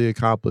wildly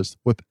accomplished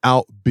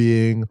without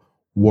being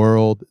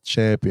world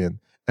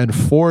champion. And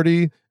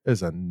 40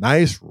 is a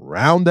nice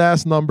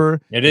round-ass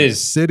number. It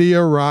is. City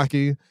of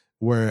Rocky,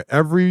 where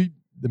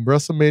the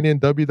WrestleMania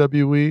and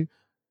WWE,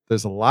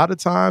 there's a lot of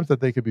times that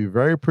they could be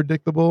very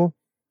predictable.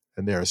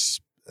 And there's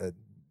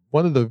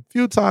one of the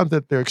few times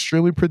that they're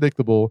extremely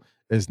predictable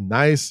is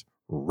nice,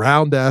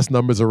 round-ass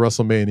numbers of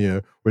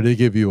WrestleMania, where they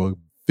give you a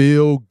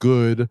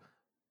feel-good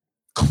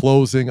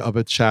closing of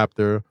a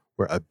chapter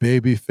where a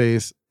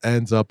babyface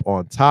ends up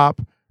on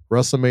top.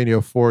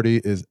 WrestleMania 40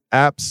 is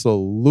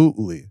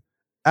absolutely.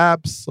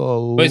 But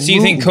so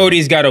you think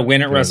Cody's got to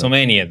win at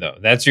WrestleMania, though?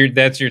 That's your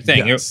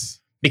thing.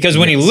 Yes. Because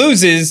when he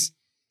loses,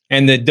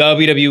 and the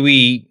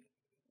WWE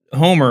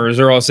homers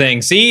are all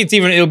saying, "See,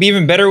 it'll be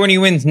even better when he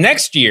wins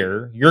next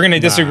year." You're going to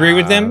disagree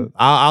with them?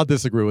 I'll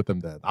disagree with them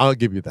then. I'll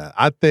give you that.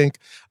 I think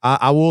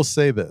I will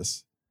say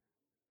this: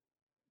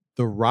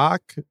 The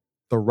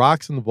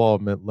Rock's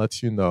involvement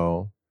lets you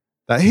know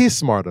that he's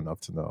smart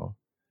enough to know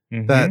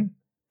that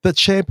the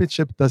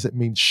championship doesn't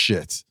mean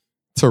shit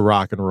to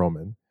Rock and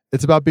Roman.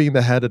 It's about being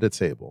the head of the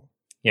table,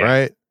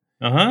 right?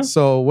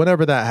 So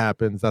whenever that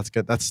happens,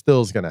 that's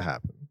still going to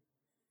happen.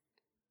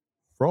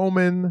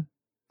 Roman,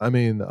 I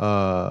mean,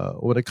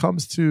 when it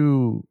comes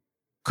to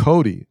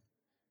Cody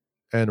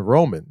and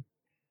Roman,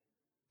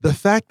 the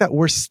fact that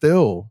we're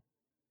still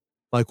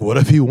like, what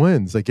if he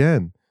wins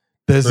again?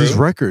 There's these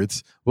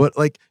records, but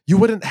like, you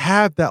wouldn't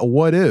have that.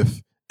 What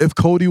if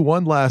Cody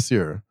won last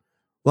year?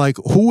 Like,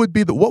 what would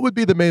be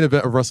the main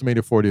event of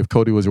WrestleMania 40 if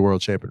Cody was your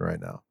world champion right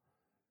now?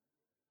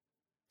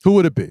 Who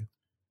would it be?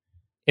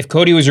 If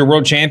Cody was your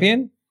world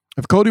champion?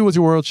 If Cody was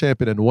your world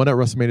champion and won at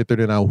WrestleMania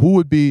 39, what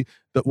would be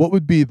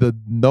the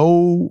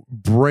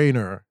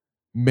no-brainer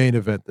main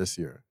event this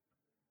year?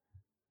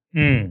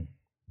 You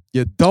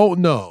don't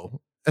know.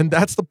 And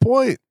that's the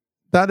point.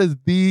 That is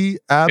the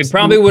absolute It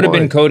probably would have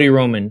been point. Cody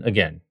Roman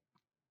again.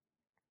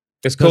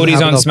 Because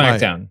Cody's on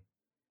SmackDown.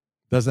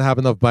 Doesn't have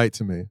enough bite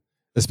to me.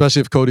 Especially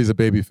if Cody's a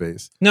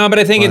babyface. No, but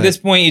I think at this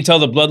point you tell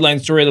the bloodline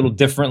story a little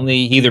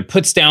differently. He either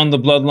puts down the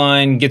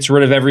bloodline, gets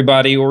rid of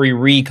everybody, or he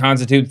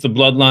reconstitutes the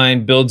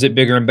bloodline, builds it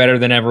bigger and better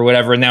than ever,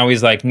 whatever. And now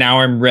he's like,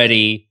 now I'm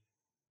ready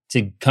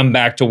to come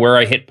back to where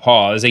I hit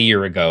pause a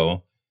year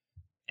ago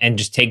and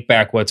just take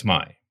back what's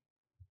mine.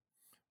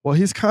 Well,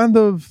 he's kind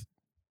of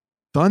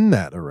done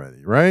that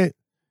already, right?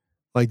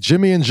 Like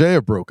Jimmy and Jay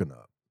are broken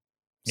up.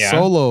 Yeah.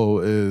 Solo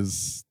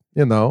is,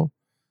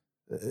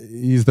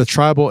 he's the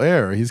tribal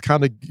heir. He's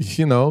kind of,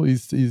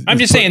 I'm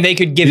just saying they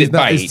could give it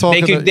bite.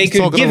 They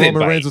could give it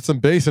Roman bite. Reigns with some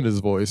bass in his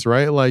voice,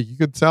 right? Like you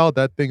could tell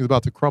that thing's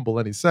about to crumble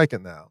any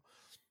second now,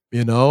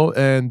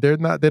 and they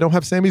don't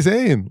have Sami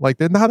Zayn. Like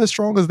they're not as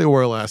strong as they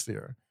were last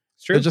year.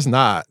 It's true. They're just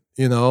not,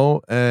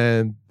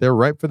 and they're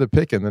ripe for the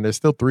picking, and there's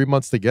still 3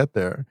 months to get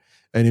there.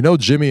 And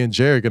Jimmy and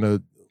Jay are going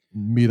to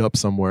meet up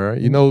somewhere.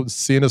 You know,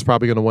 Cena's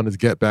probably going to want his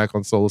get back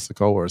on Solo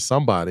Sikoa or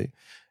somebody.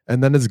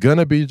 And then it's going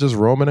to be just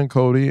Roman and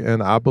Cody.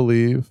 And I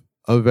believe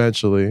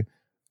eventually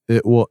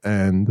it will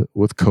end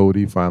with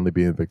Cody finally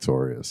being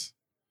victorious.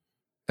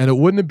 And it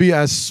wouldn't be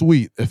as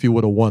sweet if he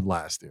would have won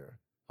last year.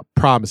 I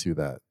promise you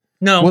that.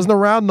 No. Wasn't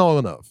around long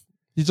enough.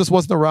 He just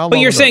wasn't around But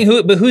long you're enough.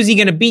 saying who's he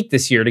going to beat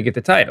this year to get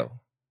the title?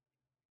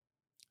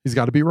 He's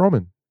got to beat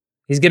Roman.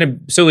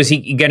 So is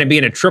he going to be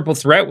in a triple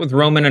threat with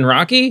Roman and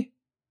Rocky?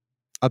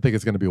 I think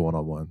it's going to be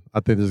one-on-one. I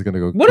think there's going to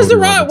go. What is The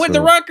Rock?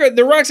 What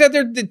The Rock's out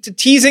there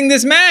teasing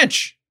this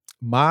match.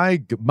 My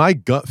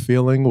gut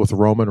feeling with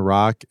Roman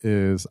Rock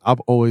is I've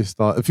always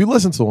thought, if you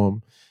listen to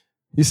him,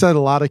 he said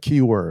a lot of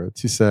key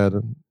words. He said,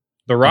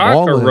 The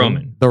Rock or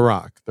Roman? The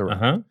Rock.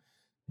 Uh-huh.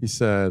 He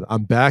said,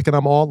 I'm back and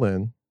I'm all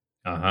in.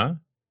 Uh-huh.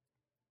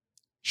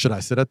 Should I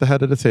sit at the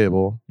head of the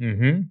table?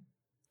 Mm-hmm.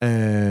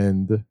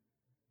 And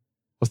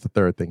what's the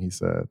third thing he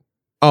said?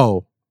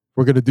 Oh,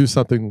 we're going to do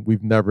something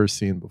we've never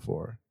seen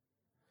before.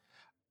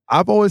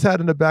 I've always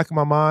had in the back of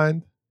my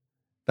mind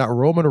that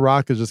Roman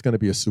Rock is just going to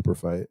be a super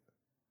fight.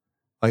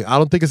 Like, I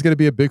don't think it's going to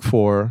be a big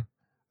four.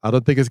 I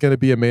don't think it's going to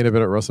be a main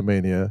event at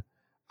WrestleMania.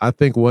 I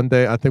think one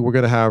day, we're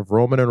going to have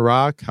Roman and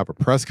Rock have a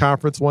press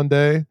conference one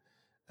day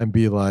and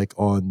be like,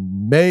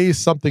 on May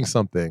something,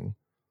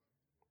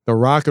 The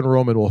Rock and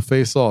Roman will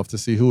face off to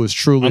see who is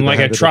truly on like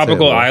a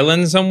tropical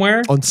island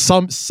somewhere? On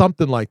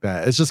something like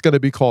that. It's just going to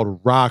be called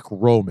Rock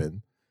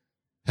Roman.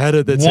 Head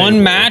of the table.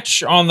 One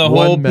match on the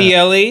whole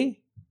PLE?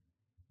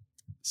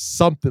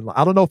 Something.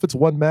 I don't know if it's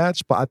one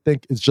match, but I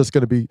think it's just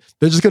going to be,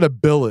 they're just going to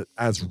bill it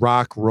as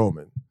Rock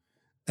Roman.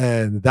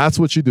 And that's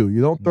what you do.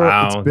 You don't throw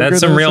Wow,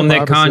 that's some real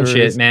Nick Khan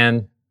shit,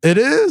 man. It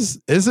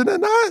is. Isn't it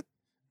not?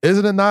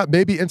 Isn't it not?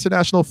 Maybe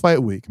International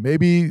Fight Week.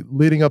 Maybe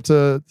leading up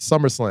to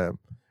SummerSlam.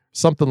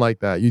 Something like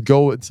that. You'd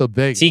go into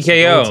Vegas.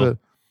 TKO.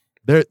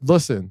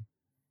 Listen,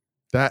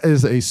 that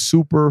is a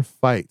super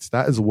fight.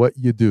 That is what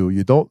you do.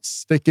 You don't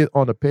stick it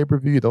on a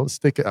pay-per-view. You don't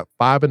stick it at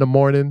 5 a.m.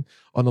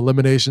 on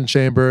Elimination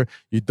Chamber.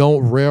 You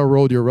don't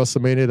railroad your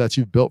WrestleMania that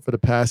you've built for the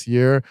past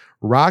year.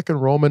 Rock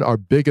and Roman are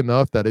big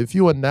enough that if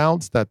you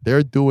announce that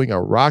they're doing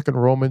a Rock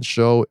and Roman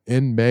show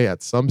in May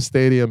at some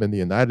stadium in the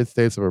United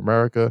States of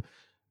America,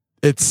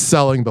 it's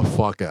selling the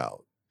fuck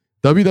out.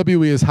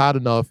 WWE is hot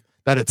enough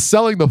that it's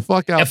selling the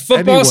fuck out. A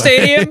football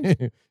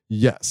stadium?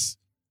 Yes.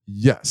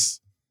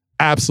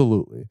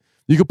 Absolutely.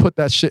 You can put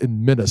that shit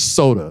in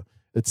Minnesota.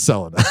 It's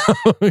selling out.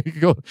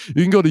 You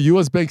can go to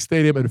US Bank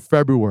Stadium in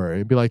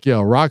February and be like,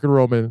 yeah, Rock and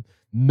Roman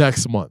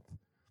next month.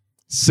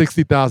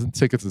 60,000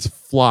 tickets is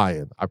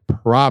flying. I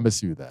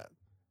promise you that.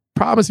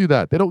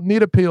 They don't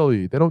need a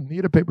PLE. They don't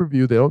need a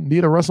pay-per-view. They don't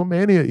need a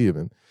WrestleMania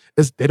even.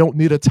 They don't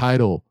need a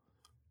title.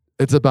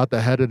 It's about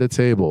the head of the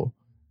table.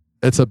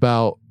 It's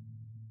about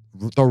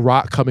The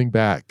Rock coming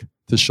back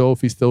to show if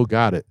he still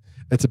got it.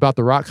 It's about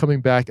The Rock coming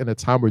back in a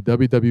time where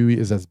WWE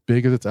is as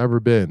big as it's ever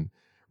been.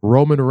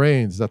 Roman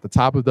Reigns is at the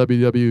top of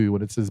WWE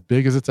when it's as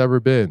big as it's ever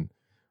been.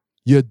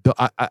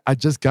 I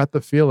just got the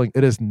feeling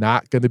it is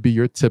not going to be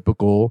your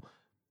typical,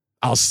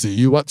 I'll see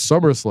you at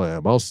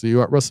SummerSlam. I'll see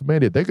you at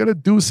WrestleMania. They're going to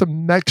do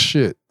some next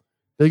shit.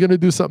 They're going to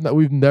do something that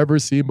we've never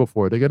seen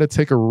before. They're going to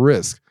take a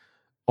risk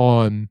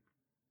on,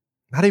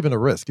 not even a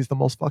risk. He's the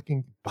most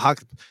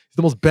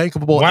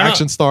bankable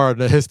action star in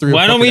the history of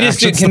Why don't we just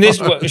do,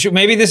 stars.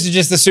 maybe this is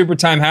just the Super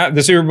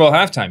Bowl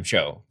halftime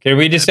show. Can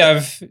we just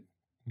have...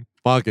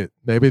 Fuck it.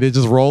 Maybe they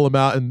just roll him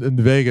out in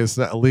Vegas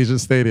at Allegiant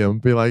Stadium.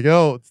 Be like,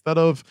 yo, instead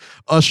of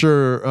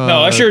Usher.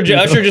 Usher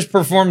just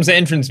performs the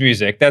entrance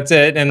music. That's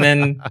it. And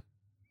then.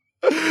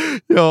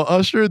 Yo,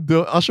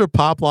 Usher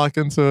pop lock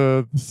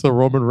into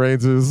Roman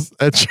Reigns'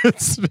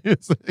 entrance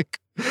music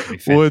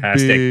would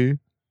be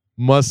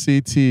must see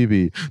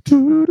TV.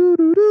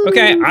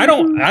 Okay, I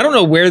don't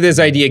know where this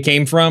idea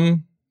came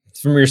from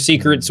your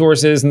secret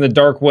sources in the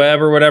dark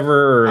web or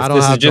whatever, or if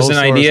this is just an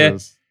idea.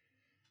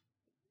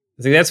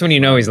 See, that's when you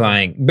know he's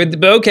lying.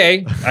 But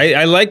okay,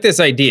 I like this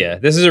idea.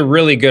 This is a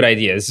really good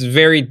idea. This is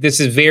very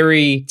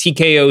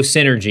TKO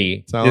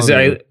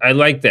synergy. I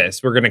like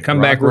this. We're gonna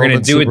come back. We're gonna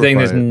do a thing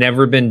that's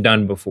never been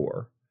done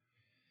before.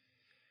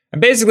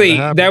 And basically,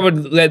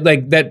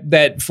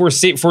 that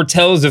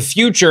foretells a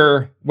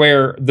future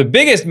where the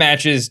biggest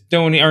matches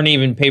aren't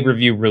even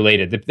pay-per-view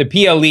related. The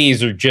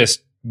PLEs are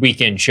just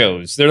weekend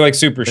shows. They're like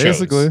super shows.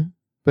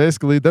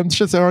 Basically, them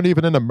shits aren't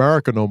even in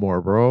America no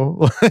more,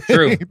 bro.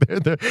 True.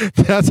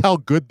 That's how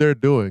good they're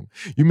doing.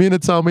 You mean to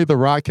tell me The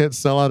Rock can't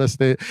sell out a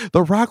state?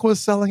 The Rock was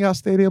selling out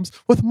stadiums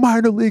with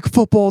minor league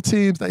football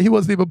teams that he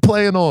wasn't even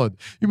playing on.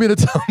 You mean to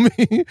tell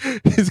me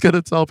he's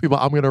gonna tell people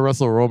I'm gonna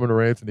wrestle Roman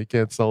Reigns and he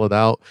can't sell it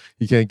out?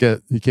 He can't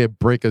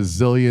break a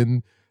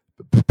zillion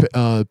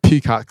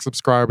Peacock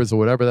subscribers or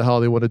whatever the hell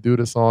they want to do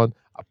this on.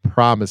 I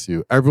promise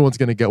you, everyone's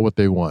going to get what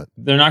they want.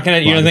 They're not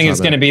going to. You don't think it's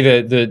going to be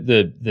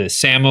the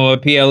Samoa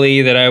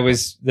PLE that I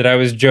was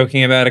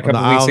joking about a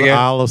couple weeks ago? The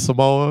Isle of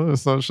Samoa or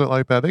some shit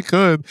like that. They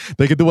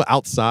could do it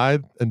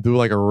outside and do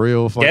like a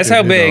real fucking. Guess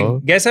how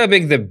big? Guess how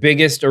big the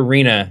biggest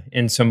arena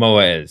in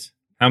Samoa is?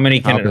 How many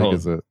can it hold?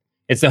 Is it?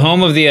 It's the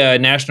home of the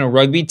national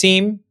rugby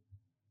team.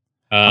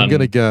 I'm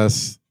gonna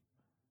guess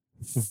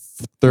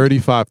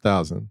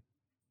 35,000.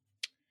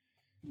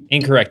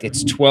 Incorrect.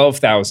 It's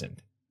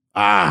 12,000.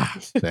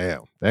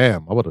 Damn. I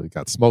would have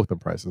got smoked in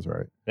prices,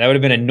 right? That would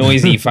have been a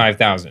noisy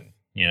 5,000.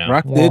 You know,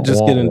 Rock did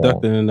just get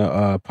inducted in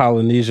the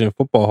Polynesian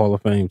Football Hall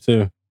of Fame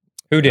too.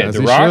 Who did? As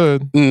The he Rock?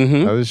 should.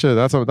 Mm-hmm. As he should.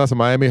 That's a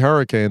Miami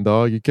Hurricane,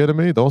 dog. You kidding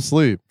me? Don't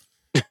sleep.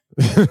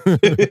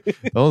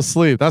 Don't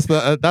sleep. That's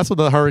what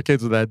the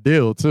Hurricanes with that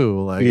deal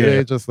too. Like it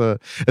ain't just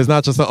it's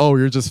not just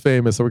you're just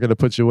famous, so we're gonna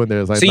put you in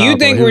there. It's like, so you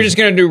think we're just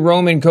gonna do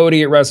Roman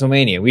Cody at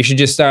WrestleMania? We should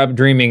just stop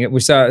dreaming.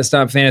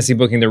 Stop fantasy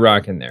booking The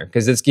Rock in there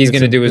because he's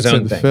gonna do his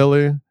own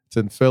thing. It's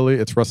in Philly.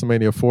 It's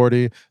WrestleMania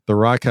 40. The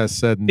Rock has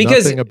said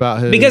nothing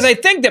about his. Because I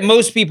think that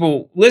most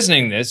people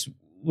listening to this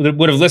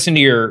would have listened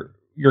to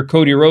your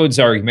Cody Rhodes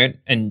argument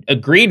and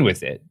agreed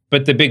with it.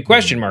 But the big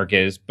question mark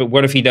is, but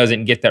what if he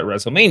doesn't get that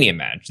WrestleMania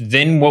match?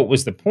 Then what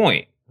was the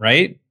point,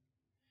 right?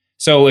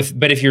 So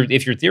if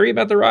your theory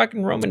about The Rock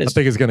and Roman is, I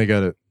think he's gonna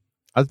get it.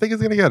 I think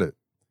I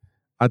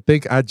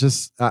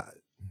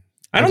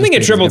don't think a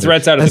triple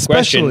threat's out of the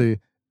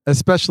question.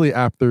 Especially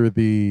after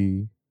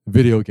the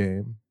video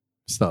game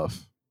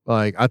stuff.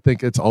 Like, I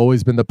think it's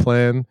always been the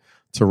plan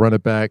to run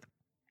it back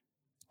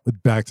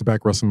with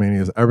back-to-back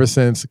WrestleManias ever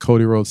since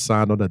Cody Rhodes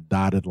signed on the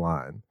dotted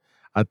line.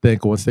 I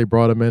think once they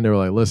brought him in, they were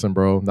like, listen,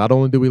 bro, not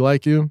only do we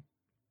like you,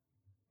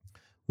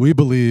 we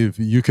believe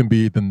you can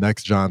be the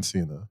next John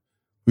Cena.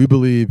 We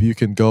believe you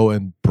can go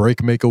and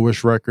break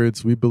Make-A-Wish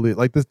records. We believe,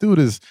 like, this dude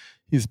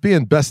he's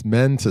being best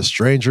men to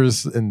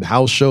strangers in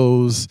house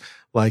shows.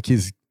 Like,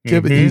 he's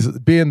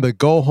being the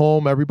go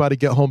home, everybody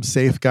get home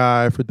safe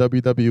guy for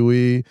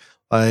WWE.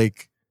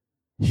 Like,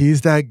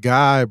 he's that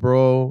guy,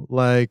 bro.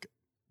 Like,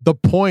 the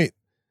point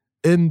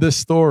in this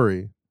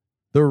story,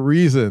 the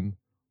reason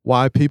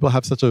why people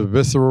have such a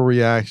visceral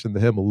reaction to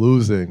him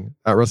losing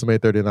at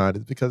WrestleMania 39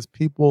 is because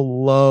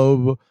people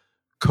love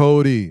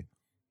Cody.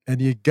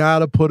 And you got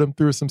to put him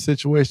through some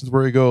situations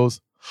where he goes,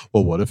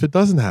 well, what if it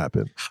doesn't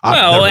happen?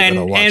 Well,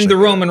 and the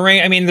Roman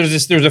Reigns, I mean,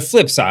 there's a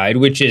flip side,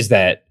 which is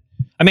that,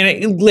 I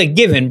mean, like,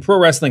 given pro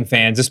wrestling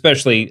fans,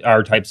 especially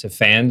our types of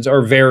fans,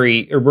 are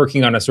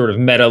working on a sort of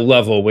meta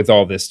level with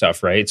all this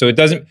stuff, right? So it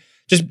doesn't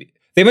just,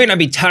 they might not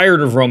be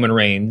tired of Roman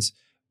Reigns,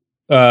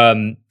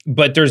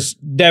 but there's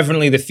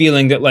definitely the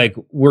feeling that, like,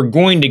 we're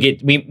going to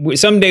get,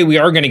 someday we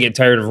are going to get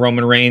tired of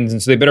Roman Reigns,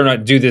 and so they better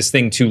not do this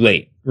thing too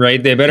late,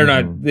 right? They better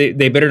not,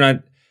 they better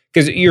not,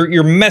 because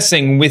you're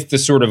messing with the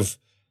sort of,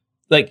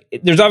 like,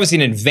 there's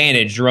obviously an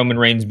advantage to Roman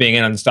Reigns being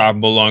an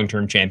unstoppable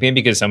long-term champion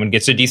because someone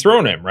gets to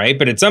dethrone him, right?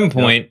 But at some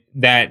point,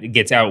 that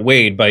gets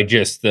outweighed by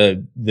just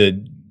the.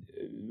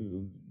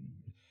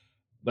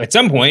 At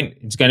some point,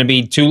 it's going to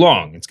be too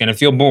long. It's going to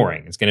feel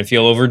boring. It's going to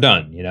feel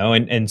overdone, you know?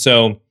 And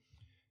so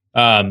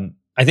I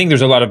think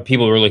there's a lot of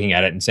people who are looking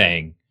at it and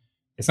saying,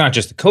 it's not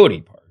just the Cody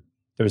part.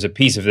 There's a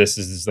piece of this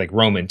is like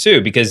Roman too,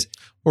 because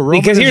here's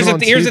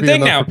the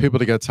thing now. For people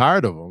to get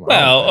tired of him.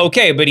 Well,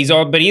 okay, but he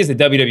is the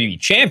WWE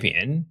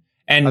champion.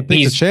 And I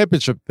think the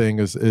championship thing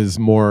is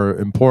more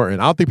important.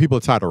 I don't think people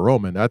are tired of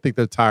Roman. I think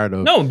they're tired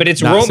of but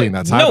it's not Roman. seeing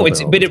that title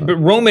But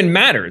Roman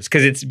matters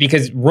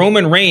because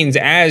Roman Reigns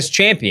as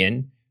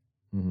champion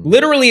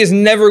literally is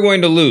never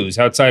going to lose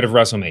outside of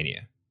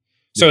WrestleMania.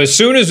 So as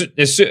soon as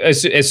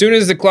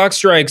the clock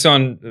strikes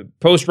on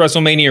post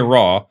WrestleMania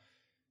Raw,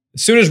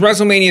 as soon as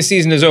WrestleMania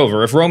season is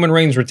over, if Roman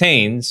Reigns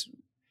retains,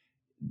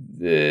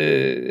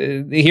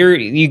 here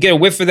you get a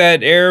whiff of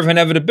that air of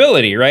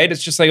inevitability, right?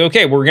 It's just like,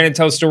 okay, we're going to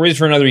tell stories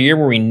for another year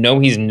where we know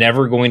he's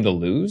never going to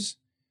lose.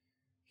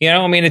 You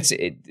know, I mean,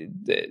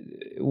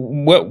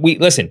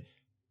 listen,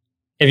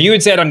 if you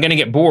had said I'm going to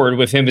get bored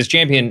with him as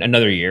champion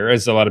another year,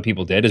 as a lot of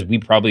people did, as we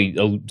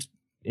probably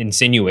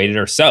insinuated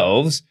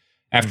ourselves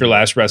after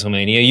last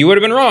WrestleMania, you would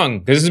have been wrong,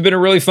 because this has been a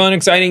really fun,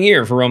 exciting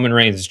year for Roman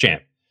Reigns as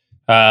champ.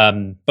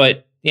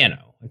 But, you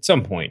know, at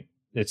some point,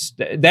 that's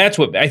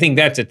what I think.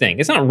 That's the thing.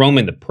 It's not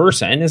Roman the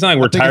person. It's not like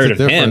we're tired of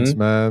him,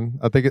 man.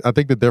 I think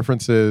the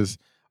difference is: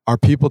 are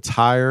people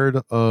tired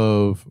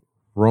of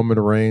Roman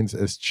Reigns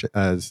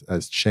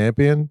as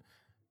champion?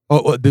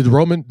 Oh, did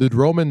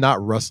Roman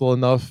not wrestle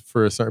enough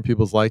for certain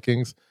people's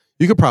likings?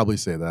 You could probably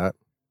say that.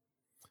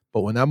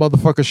 But when that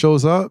motherfucker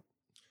shows up,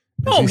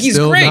 he's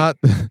great.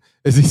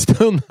 Is he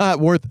still not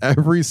worth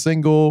every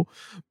single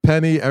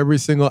penny, every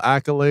single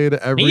accolade,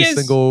 every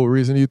single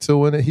reason you to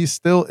win it? He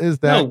still is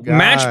that guy.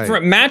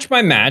 Match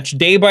by match,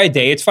 day by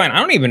day. It's fine. I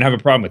don't even have a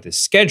problem with his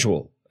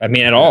schedule. I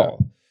mean, at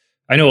all.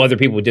 I know other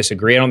people would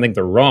disagree. I don't think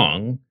they're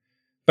wrong,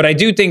 but I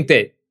do think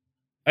that.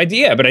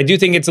 But I do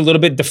think it's a little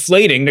bit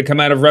deflating to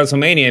come out of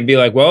WrestleMania and be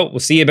like, well, we'll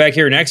see you back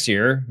here next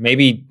year.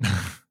 Maybe,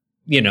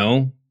 you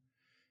know.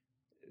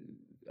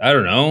 I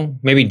don't know.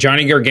 Maybe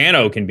Johnny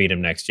Gargano can beat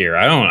him next year.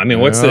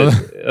 What's the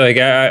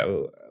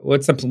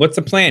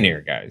plan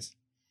here, guys?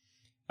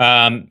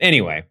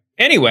 Anyway,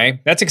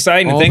 that's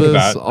exciting to think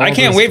about. I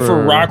can't wait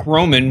for Rock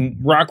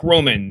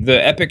Roman,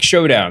 the epic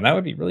showdown. That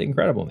would be really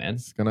incredible, man.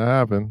 It's gonna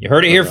happen. You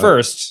heard it here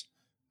first.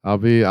 I'll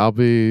be.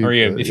 Or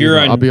if you're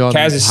on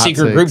Kaz's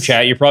secret group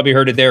chat, you probably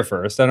heard it there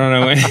first. I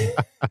don't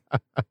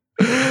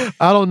know.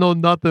 I don't know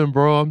nothing,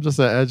 bro. I'm just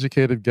an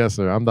educated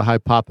guesser. I'm the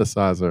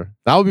hypothesizer.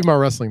 That would be my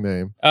wrestling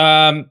name.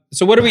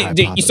 So what do we?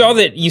 You saw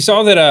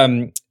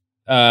that.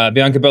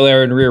 Bianca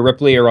Belair and Rhea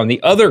Ripley are on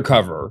the other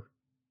cover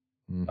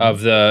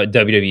of the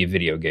WWE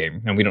video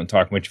game, and we don't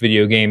talk much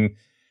video game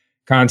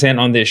content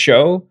on this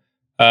show.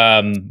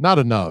 Not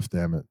enough,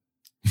 damn it.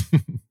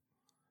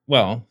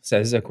 Well,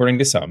 says according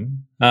to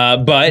some,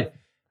 but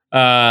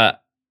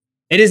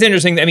it is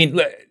interesting. I mean,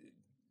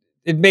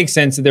 it makes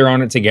sense that they're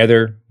on it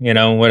together. You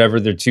know, whatever,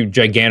 they're two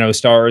gigano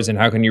stars, and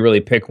how can you really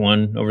pick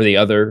one over the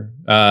other?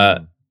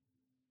 I'm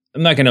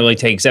not going to really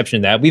take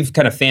exception to that. We've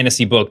kind of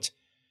fantasy booked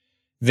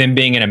them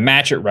being in a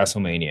match at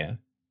WrestleMania.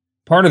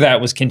 Part of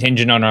that was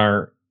contingent on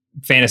our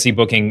fantasy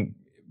booking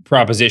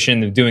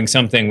proposition of doing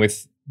something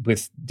with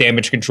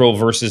Damage Control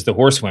versus the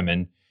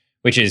Horsewomen,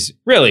 which is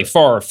really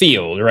far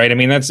afield, right? I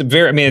mean,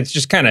 it's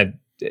just kind of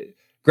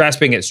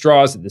grasping at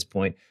straws at this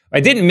point. I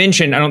didn't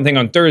mention, I don't think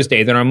on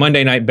Thursday, that on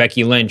Monday night,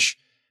 Becky Lynch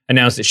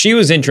announced that she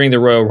was entering the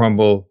Royal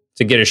Rumble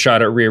to get a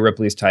shot at Rhea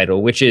Ripley's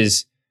title, which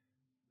is,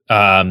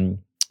 I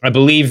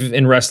believe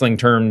in wrestling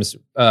terms,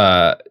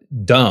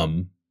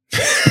 dumb.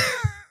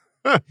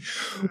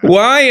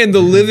 Why in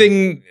the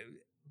living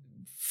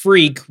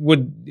freak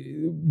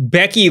would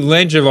Becky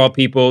Lynch, of all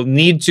people,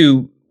 need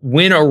to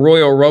win a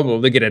Royal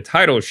Rumble to get a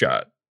title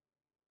shot?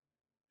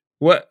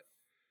 What?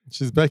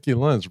 She's Becky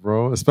Lynch,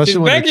 bro. Especially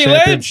when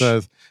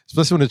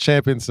the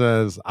champion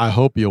says, "I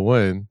hope you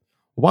win."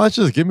 Why don't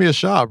you just give me a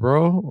shot,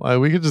 bro? Like,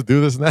 we could just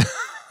do this now.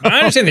 I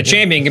understand the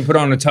champion can put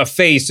on a tough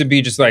face to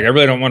be just like, I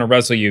really don't want to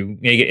wrestle you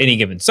any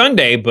given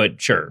Sunday,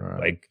 but sure,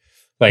 right.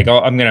 like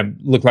I'm gonna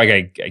look like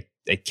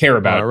I care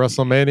about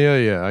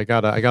WrestleMania. Yeah, I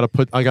gotta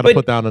put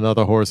down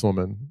another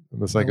horsewoman in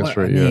the second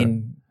straight. I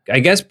mean, I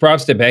guess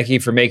props to Becky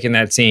for making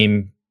that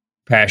seem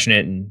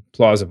passionate and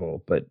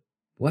plausible, but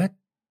what?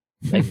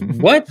 Like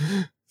what?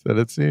 Said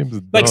it seems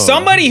like dumb.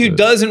 Somebody who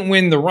doesn't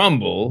win the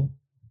Rumble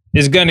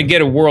is going to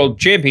get a world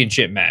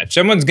championship match.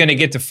 Someone's going to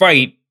get to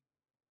fight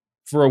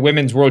for a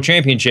women's world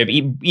championship,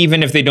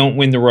 even if they don't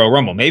win the Royal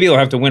Rumble. Maybe they'll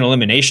have to win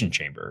Elimination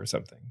Chamber or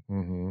something.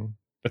 Mm-hmm.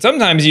 But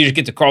sometimes you just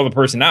get to call the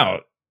person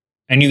out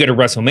and you get a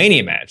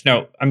WrestleMania match.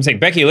 Now, I'm saying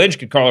Becky Lynch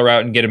could call her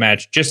out and get a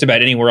match just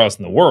about anywhere else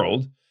in the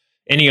world,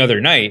 any other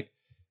night.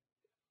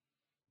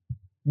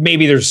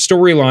 Maybe there's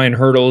storyline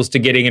hurdles to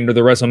getting into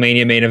the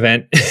WrestleMania main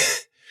event,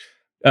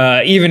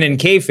 even in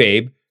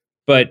kayfabe.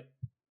 But,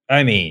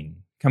 I mean,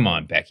 come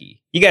on,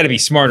 Becky. You got to be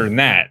smarter than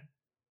that.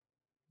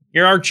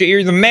 You're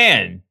the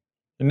man.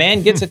 The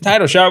man gets a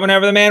title shot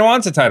whenever the man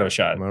wants a title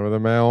shot. Whenever the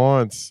man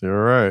wants.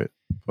 You're right.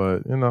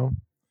 But, you know.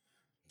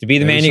 To be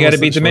the man, you got to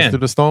beat the man. To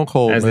the Stone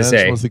Cold, as man. They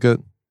say. She wants to get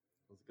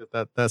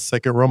that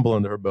second Rumble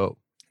under her belt.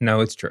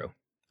 No, it's true.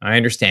 I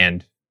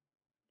understand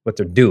what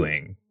they're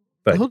doing.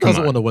 But who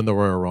doesn't want to win the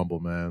Royal Rumble,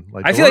 man?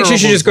 Like, I feel like she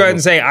should just go ahead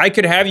and say, I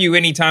could have you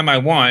anytime I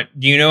want.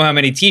 Do you know how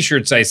many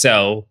t-shirts I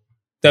sell?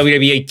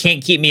 WWE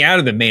can't keep me out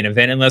of the main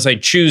event unless I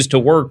choose to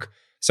work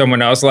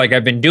someone else like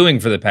I've been doing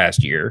for the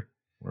past year.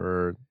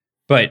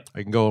 But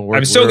I can go and work.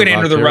 I'm still going to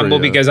enter the Rumble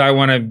because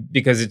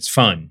it's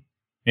fun.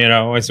 You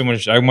know,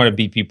 I want to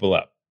beat people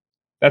up.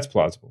 That's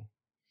plausible.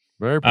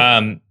 Very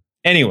plausible.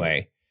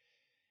 Anyway,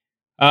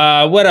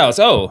 what else?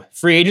 Oh,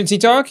 free agency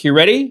talk. You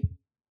ready?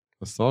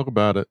 Let's talk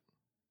about it.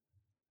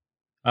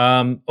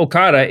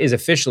 Okada is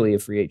officially a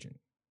free agent.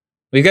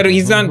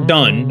 He's not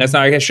done.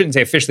 I shouldn't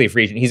say officially a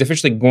free agent. He's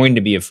officially going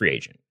to be a free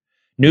agent.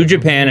 New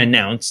Japan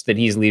announced that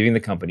he's leaving the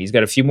company. He's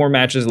got a few more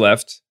matches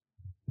left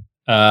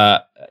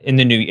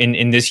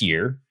in this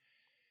year.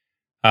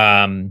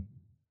 But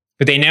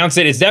they announced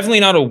that it's definitely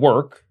not a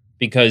work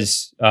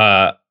because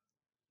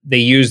they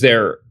use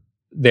their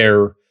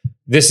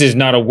this is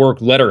not a work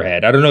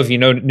letterhead. I don't know if you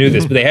knew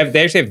this, but they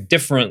actually have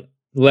different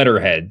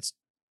letterheads.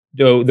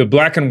 The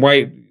black and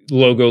white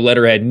logo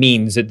letterhead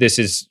means that this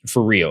is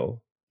for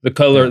real.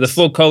 The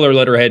full color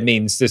letterhead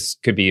means this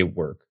could be a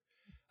work.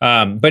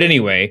 But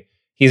anyway,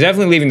 he's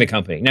definitely leaving the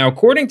company. Now,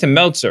 according to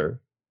Meltzer,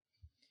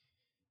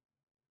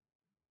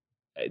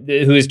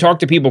 who has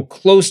talked to people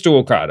close to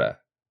Okada,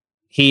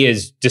 he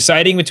is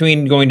deciding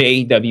between going to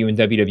AEW and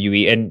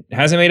WWE and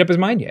hasn't made up his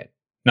mind yet.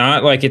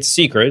 Not like it's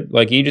secret,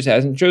 like he just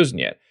hasn't chosen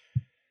yet.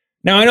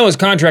 Now, I know his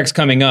contract's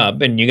coming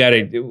up and you got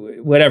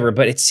to whatever,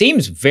 but it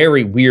seems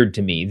very weird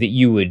to me that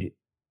you would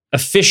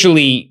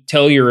officially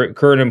tell your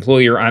current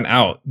employer I'm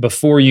out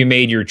before you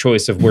made your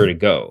choice of where to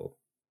go,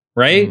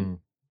 right?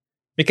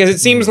 Because it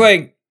seems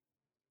like,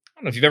 I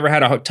don't know if you've ever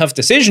had a tough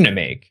decision to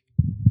make.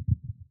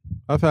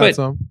 I've had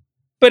some.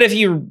 But if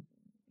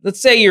let's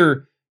say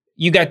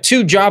you got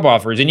 2 job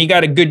offers and you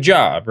got a good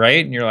job,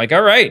 right? And you're like,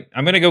 all right,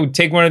 I'm going to go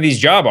take one of these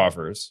job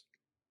offers.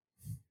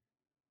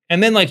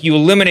 And then like you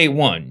eliminate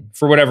one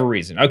for whatever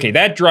reason. Okay,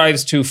 that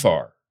drives too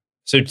far.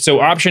 So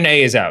option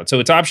A is out. So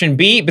it's option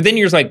B, but then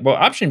you're just like, well,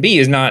 option B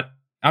is not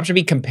option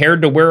B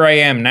compared to where I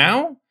am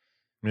now.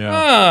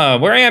 Yeah.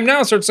 Where I am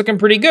now starts looking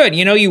pretty good.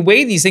 You know, you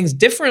weigh these things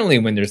differently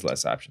when there's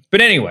less options.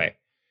 But anyway,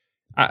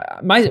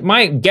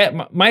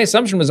 my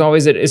assumption was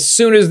always that as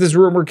soon as this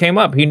rumor came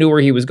up, he knew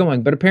where he was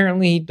going, but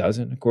apparently he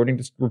doesn't, according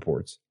to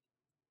reports.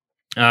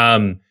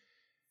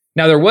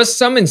 Now, there was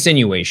some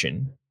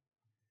insinuation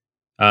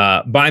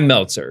by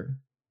Meltzer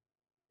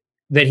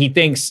that he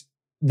thinks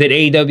that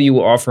AEW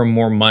will offer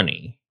more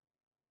money,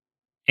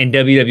 and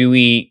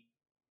WWE,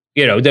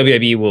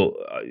 WWE will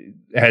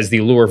has the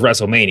allure of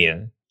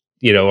WrestleMania,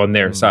 on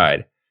their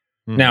side.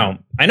 Mm-hmm. Now,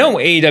 I know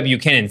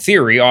AEW can, in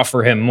theory,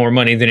 offer him more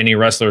money than any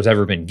wrestler has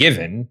ever been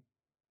given.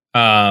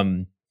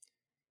 But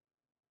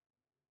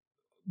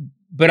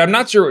I'm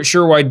not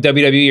sure why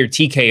WWE or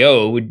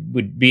TKO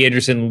would be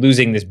interested in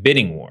losing this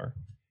bidding war.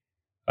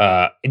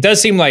 It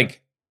does seem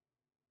like,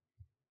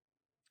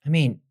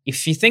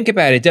 if you think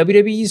about it,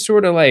 WWE is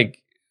sort of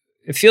like,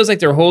 it feels like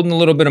they're holding a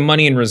little bit of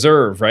money in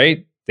reserve,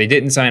 right? They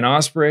didn't sign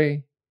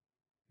Ospreay.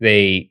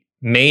 They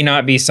may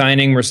not be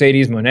signing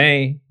Mercedes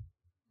Moné.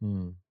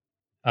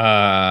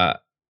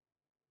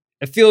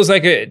 It feels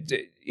like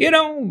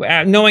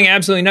knowing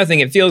absolutely nothing,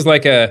 it feels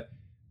like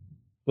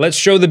let's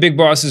show the big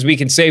bosses we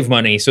can save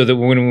money so that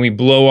when we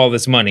blow all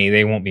this money,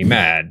 they won't be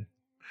mad.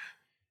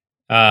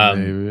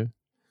 Maybe.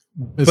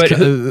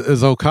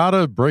 Is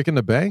Okada breaking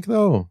the bank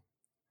though?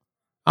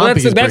 Well,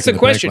 that's a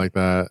question. Like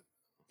that.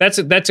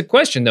 That's a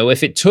question though.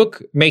 If it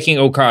took making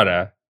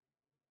Okada,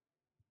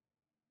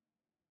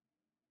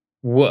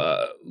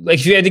 like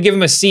if you had to give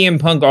him a CM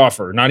Punk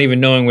offer, not even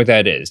knowing what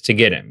that is, to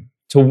get him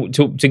to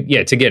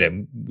get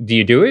him, do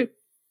you do it?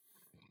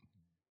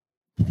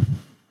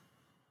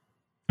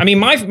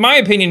 My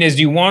opinion is,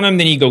 you want him,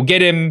 then you go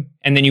get him,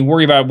 and then you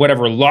worry about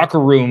whatever locker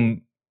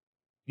room,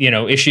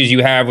 issues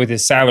you have with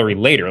his salary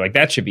later. Like,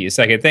 that should be a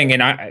second thing.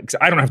 And I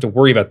don't have to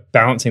worry about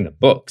balancing the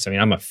books.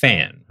 I'm a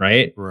fan,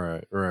 right?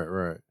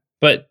 Right.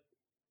 But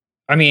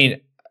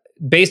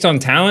based on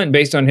talent,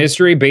 based on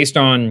history, based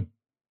on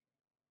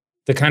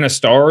the kind of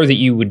star that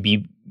you would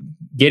be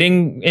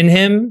getting in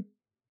him,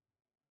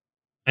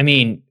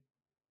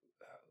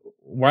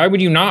 why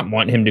would you not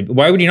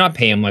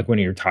pay him like one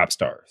of your top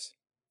stars?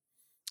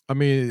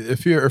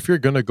 If you're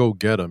gonna go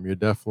get him, you're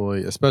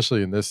definitely,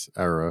 especially in this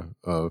era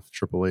of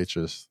Triple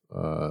H's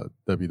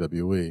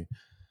WWE,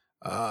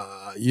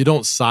 you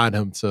don't sign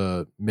him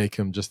to make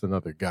him just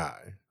another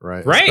guy,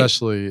 right? Right.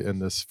 Especially in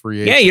this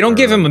free agent. Yeah, you don't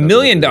give him $1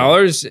 million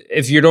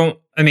if you don't.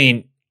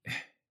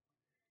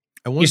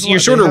 You're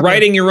sort of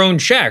writing your own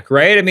check,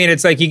 right?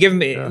 It's like you give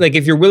him, like,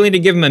 if you're willing to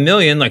give him $1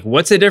 million, like,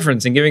 what's the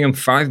difference in giving him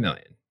 $5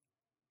 million?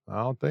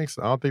 I don't think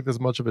so. I don't think there's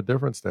much of a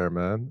difference there,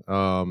 man.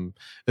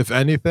 If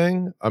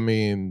anything,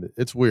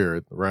 it's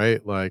weird,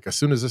 right? Like, as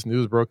soon as this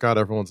news broke out,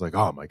 everyone's like,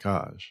 oh my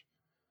gosh,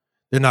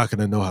 they're not going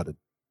to know how to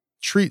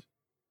treat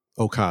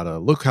Okada.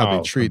 Look how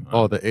they treat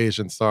all the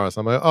Asian stars.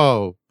 I'm like,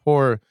 oh,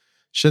 poor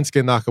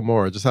Shinsuke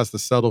Nakamura just has to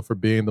settle for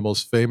being the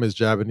most famous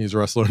Japanese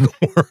wrestler in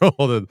the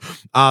world. And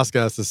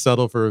Asuka has to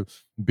settle for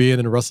being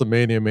in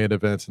WrestleMania main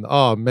events. And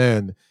oh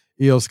man,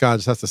 Io Sky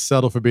just has to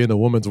settle for being the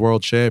women's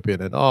world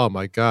champion. And oh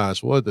my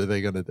gosh, what are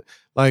they going to do?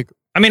 Like,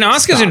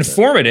 Asuka's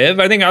informative.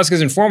 I think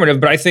Asuka's informative,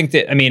 but I think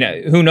that,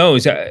 who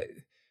knows? I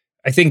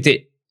think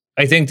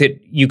that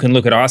you can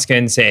look at Asuka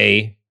and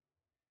say,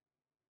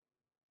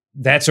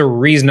 that's a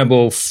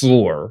reasonable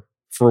floor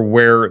for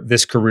where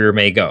this career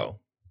may go.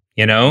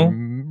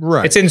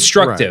 Right. It's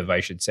instructive, right. I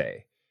should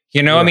say.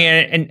 Right.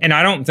 And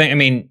I don't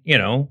think,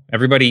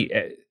 everybody,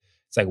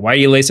 it's like, why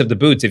do you lace up the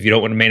boots if you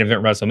don't want to main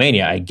event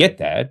WrestleMania? I get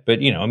that, but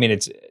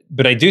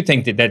but I do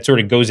think that sort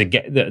of goes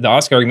against the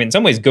Asuka argument in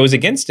some ways goes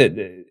against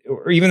it,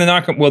 or even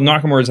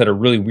Nakamura's had a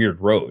really weird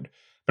road.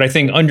 But I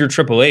think under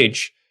Triple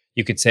H,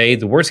 you could say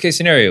the worst case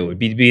scenario would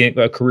be to be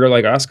a career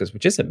like Asuka's,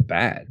 which isn't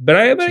bad.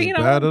 But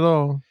bad at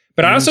all.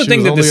 But I also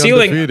think that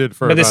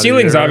the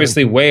ceiling's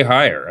obviously way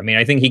higher.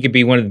 I think he could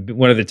be one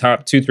of the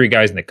top 2-3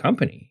 guys in the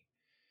company.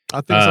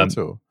 I think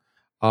so too.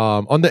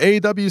 On the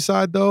AEW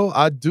side, though,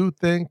 I do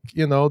think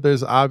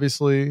there's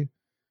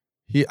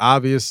he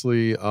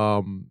obviously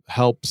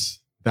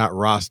helps that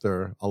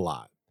roster a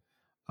lot.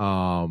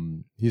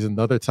 He's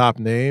another top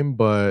name,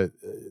 but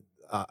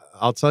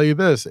I'll tell you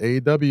this: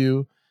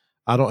 AEW,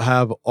 I don't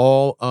have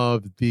all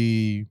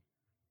the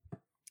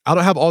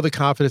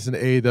confidence in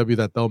AEW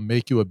that they'll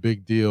make you a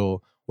big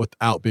deal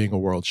without being a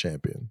world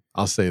champion.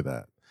 I'll say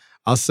that.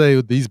 I'll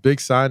say these big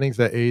signings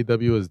that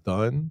AEW has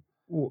done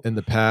in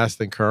the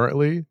past and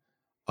currently,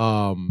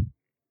 I'm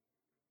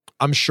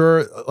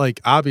sure,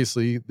 like,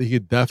 obviously, he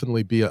could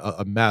definitely be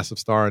a massive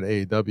star in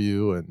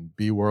AEW and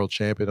be world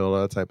champion and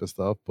all that type of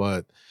stuff.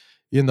 But,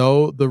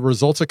 the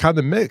results are kind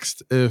of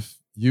mixed if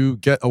you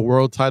get a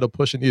world title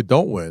push and you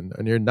don't win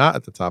and you're not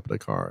at the top of the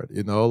card.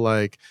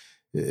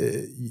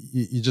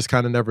 You just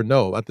kind of never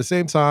know. At the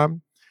same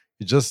time,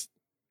 you're just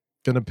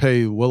going to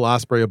pay Will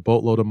Ospreay a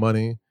boatload of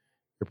money.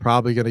 You're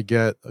probably going to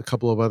get a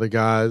couple of other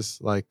guys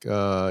like,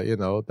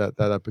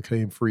 that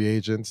became free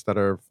agents that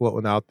are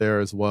floating out there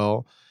as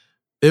well.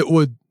 It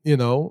would,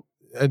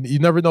 and you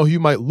never know who you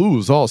might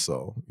lose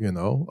also,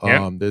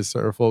 There's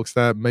certain folks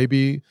that may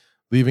be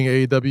leaving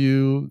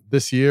AEW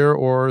this year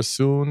or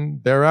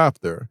soon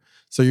thereafter.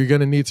 So you're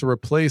going to need to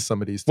replace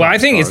some of these. Well, I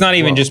think it's not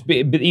even just,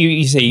 but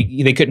you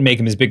say they couldn't make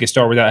him his biggest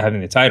star without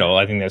having the title.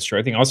 I think that's true.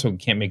 I think also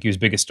can't make you his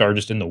biggest star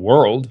just in the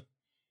world.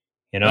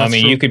 You know, That's I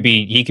mean, true.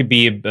 he could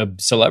be a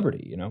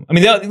celebrity, you know? I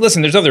mean,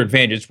 listen, there's other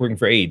advantages working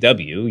for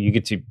AEW. You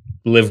get to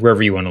live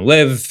wherever you want to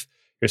live.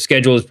 Your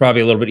schedule is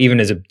probably a little bit, even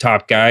as a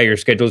top guy, your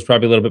schedule is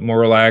probably a little bit more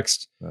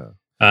relaxed. Yeah.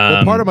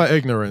 Well, part of my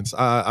ignorance,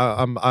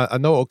 I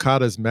know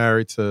Okada is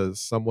married to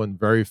someone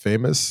very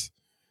famous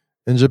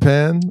in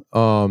Japan.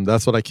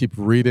 That's what I keep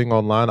reading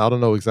online. I don't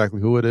know exactly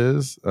who it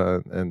is,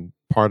 and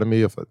pardon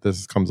me if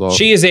this comes off.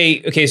 She's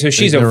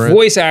ignorant. A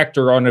voice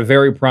actor on a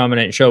very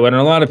prominent show, and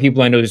a lot of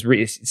people I know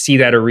just see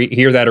that or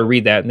hear that or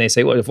read that, and they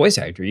say, "Well, a voice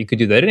actor, you could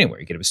do that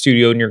anywhere. You could have a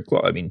studio in your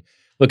club." I mean,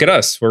 look at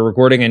us; we're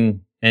recording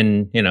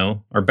in you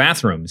know, our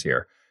bathrooms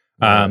here.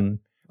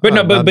 But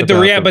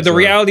the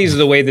realities of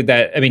the way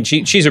that I mean,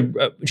 she's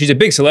a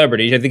big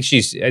celebrity. I think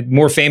she's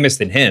more famous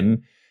than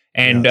him.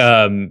 And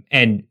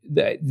and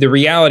the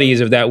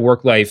realities of that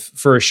work life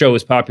for a show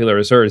as popular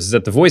as hers is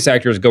that the voice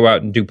actors go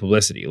out and do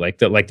publicity like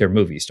they're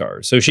movie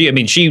stars. So she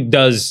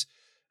does,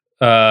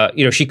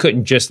 you know, she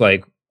couldn't just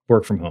like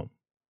work from home,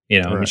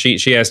 you know. Right. I mean,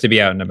 she has to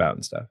be out and about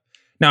and stuff.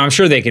 Now I'm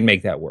sure they can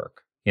make that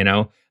work, you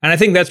know. And I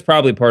think that's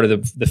probably part of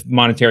the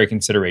monetary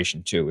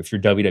consideration too. If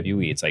you're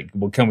WWE, it's like,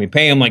 well, can we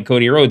pay him like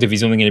Cody Rhodes if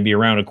he's only going to be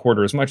around a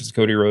quarter as much as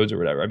Cody Rhodes or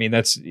whatever? I mean,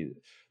 that's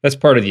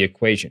part of the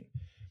equation.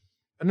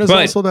 And there's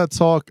also that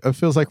talk, it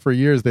feels like for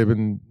years they've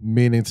been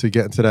meaning to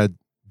get into that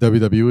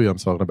WWE I'm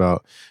talking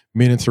about,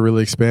 meaning to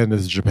really expand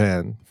into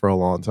Japan for a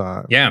long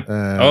time. Yeah.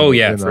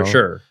 And, for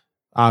sure.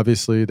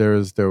 Obviously, there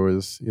was,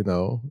 you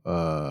know,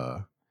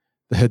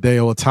 the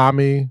Hideo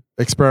Itami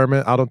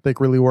experiment I don't think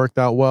really worked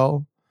out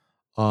well.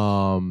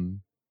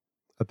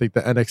 I think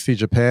the NXT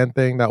Japan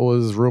thing that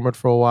was rumored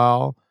for a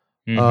while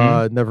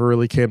never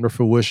really came to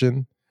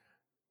fruition.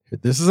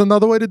 This is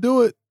another way to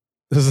do it.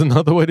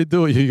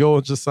 You go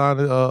and just sign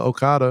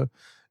Okada,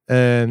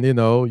 and you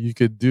know you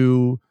could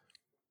do,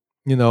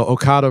 you know,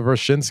 Okada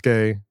versus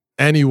Shinsuke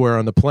anywhere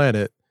on the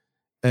planet,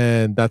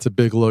 and that's a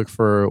big look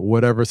for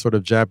whatever sort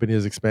of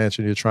Japanese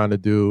expansion you're trying to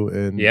do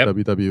in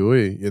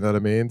WWE. You know what I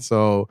mean?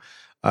 So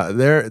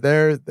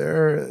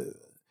they're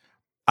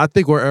I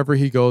think wherever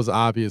he goes,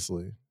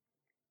 obviously,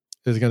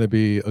 is going to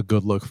be a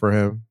good look for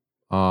him.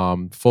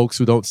 Folks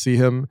who don't see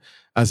him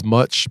as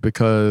much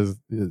because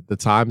the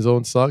time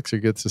zone sucks, you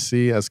get to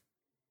see as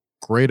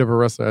great of a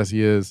wrestler as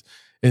he is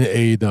in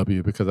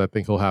AEW, because I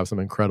think he'll have some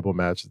incredible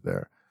matches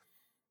there.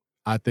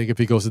 I think if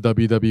he goes to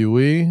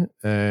WWE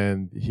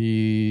and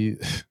he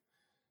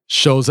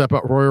shows up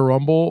at Royal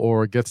Rumble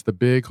or gets the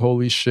big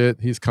holy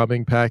shit he's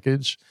coming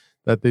package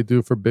that they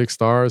do for big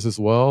stars as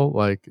well,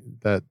 like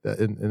that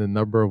in a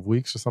number of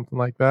weeks or something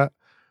like that,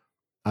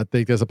 I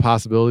think there's a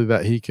possibility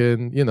that he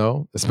can, you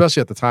know,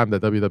 especially at the time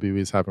that WWE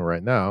is having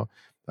right now,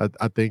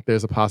 I think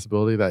there's a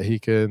possibility that he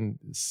can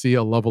see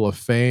a level of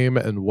fame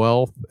and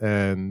wealth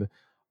and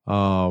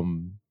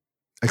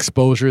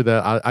exposure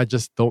that I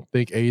just don't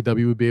think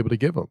AEW would be able to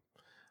give him.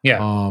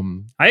 Yeah,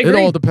 I agree. It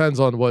all depends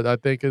on what I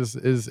think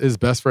is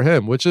best for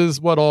him, which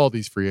is what all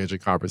these free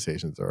agent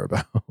conversations are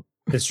about.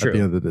 It's true. At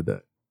the end of the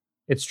day,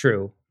 it's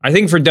true. I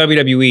think for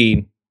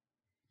WWE,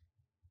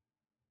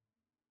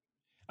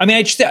 I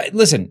mean,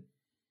 listen.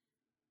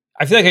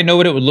 I feel like I know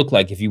what it would look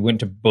like if you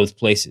went to both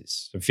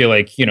places. I feel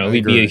like, you know,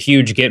 he'd be a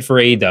huge get for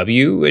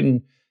AEW,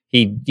 and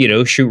he'd, you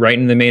know, shoot right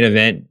in the main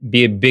event,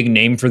 be a big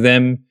name for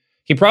them.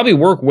 He'd probably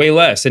work way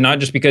less, and not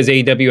just because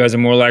AEW has a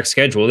more lax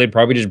schedule. They'd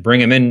probably just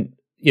bring him in,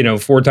 you know,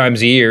 4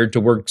 times a year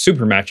to work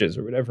super matches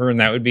or whatever, and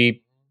that would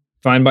be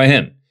fine by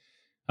him.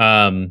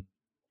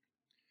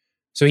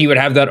 So he would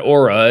have that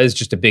aura as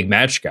just a big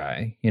match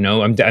guy. You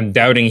know, I'm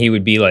doubting he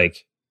would be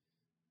like,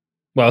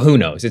 well, who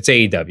knows? It's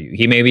AEW.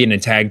 He may be in a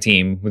tag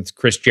team with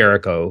Chris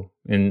Jericho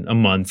in a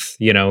month,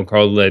 you know,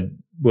 called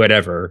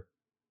whatever,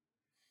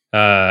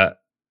 you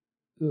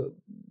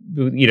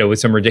know, with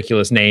some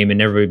ridiculous name, and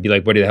everybody would be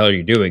like, what the hell are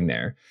you doing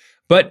there?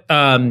 But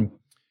I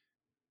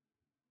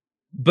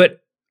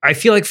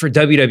feel like for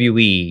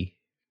WWE,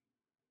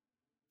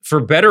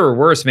 for better or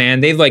worse, man,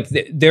 they're like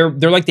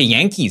the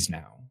Yankees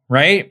now,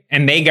 right?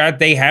 And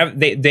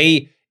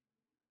they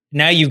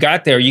now you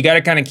got there, you got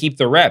to kind of keep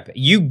the rep.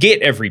 You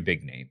get every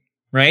big name.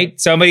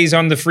 Right? Somebody's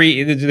on the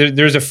free,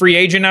 there's a free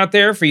agent out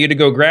there for you to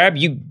go grab.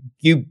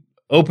 You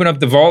open up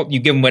the vault,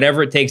 you give him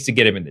whatever it takes to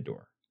get him in the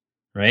door.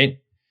 Right?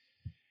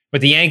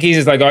 But the Yankees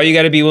is like, all you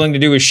got to be willing to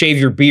do is shave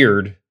your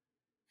beard.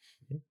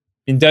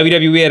 In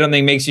WWE, I don't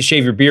think makes you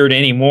shave your beard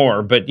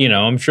anymore, but you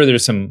know, I'm sure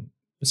there's some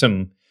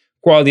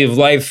quality of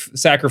life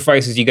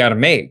sacrifices you got to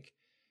make.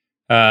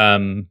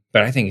 But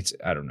I think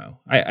I don't know.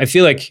 I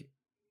feel like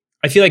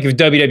if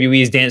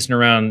WWE is dancing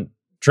around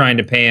trying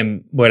to pay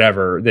him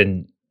whatever,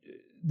 then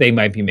they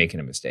might be making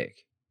a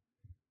mistake,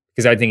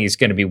 because I think he's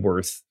going to be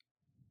worth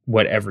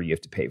whatever you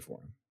have to pay for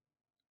him.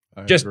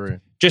 I just agree.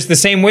 Just the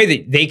same way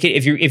that they can,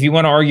 if you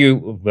want to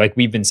argue, like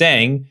we've been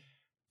saying,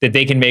 that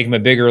they can make him a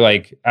bigger,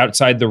 like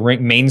outside the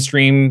ring,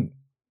 mainstream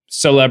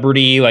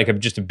celebrity, like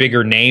just a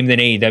bigger name than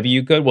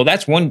AEW could. Well,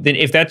 that's one. Then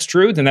if that's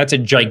true, then that's a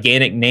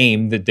gigantic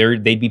name that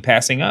they'd be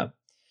passing up.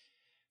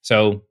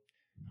 So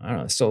I don't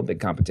know. It's still a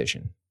big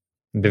competition.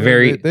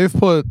 They've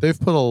put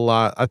a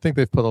lot. I think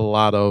they've put a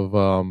lot of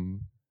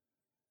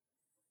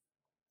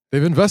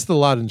They've invested a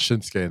lot in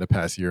Shinsuke in the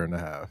past year and a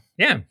half.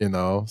 Yeah. You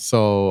know?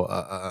 So,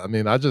 I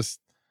mean, as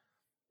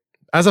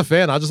a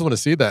fan, I just want to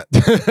see that,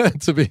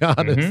 to be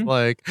honest. Mm-hmm.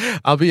 Like,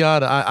 I'll be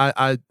honest.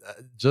 I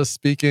just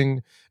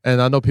speaking,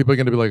 and I know people are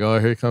going to be like, oh,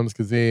 here comes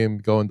Kazim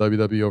going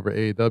WWE over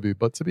AEW.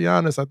 But to be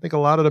honest, I think a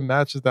lot of the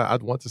matches that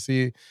I'd want to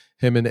see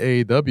him in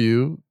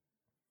AEW,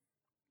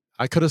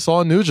 I could have saw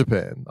in New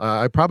Japan.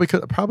 I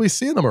probably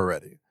seen him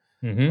already.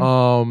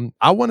 Mm-hmm.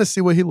 I want to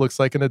see what he looks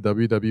like in the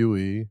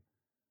WWE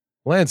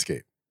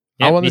landscape.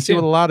 Yeah, I want to me see too.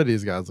 what a lot of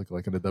these guys look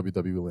like in the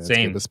WWE landscape,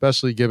 Same.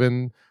 especially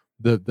given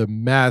the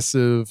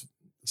massive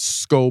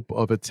scope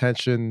of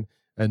attention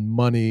and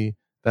money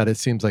that it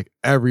seems like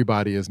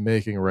everybody is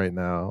making right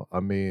now. I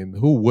mean,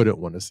 who wouldn't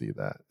want to see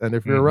that? And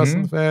if you're a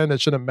wrestling fan, it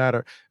shouldn't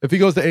matter. If he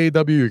goes to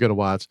AEW, you're going to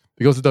watch. If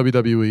he goes to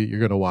WWE, you're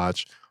going to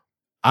watch.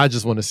 I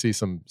just want to see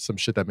some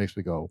shit that makes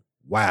me go,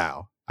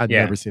 wow, I've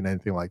never seen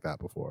anything like that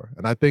before.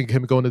 And I think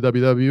him going to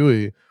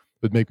WWE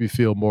would make me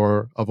feel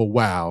more of a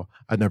wow,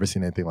 I've never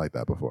seen anything like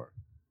that before.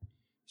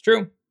 It's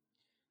true.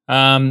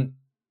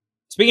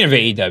 Speaking of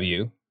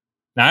AEW,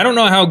 now I don't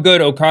know how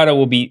good Okada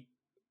will be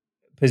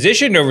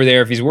positioned over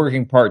there if he's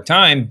working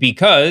part-time,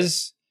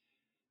 because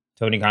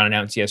Tony Khan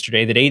announced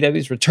yesterday that AEW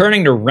is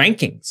returning to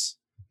rankings.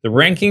 The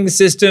ranking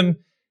system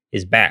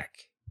is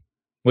back.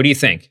 What do you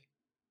think?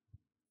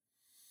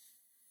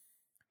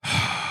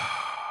 I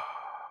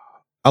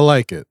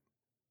like it.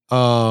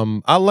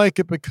 I like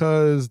it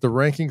because the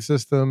ranking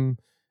system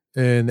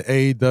in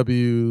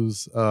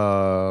AEW's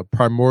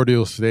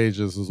primordial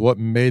stages is what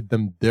made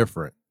them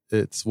different.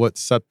 It's what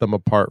set them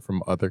apart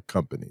from other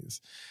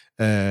companies.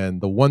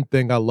 And the one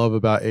thing I love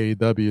about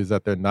AEW is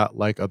that they're not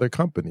like other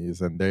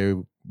companies, and they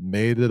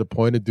made it a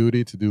point of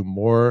duty to do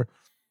more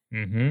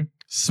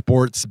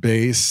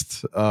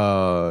sports-based,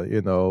 brand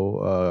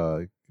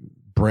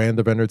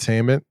of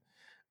entertainment,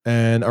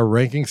 and a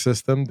ranking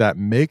system that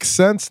makes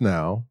sense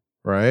now,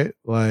 right?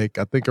 Like,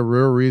 I think a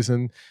real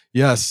reason,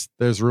 yes,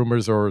 there's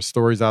rumors or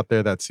stories out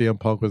there that CM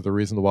Punk was the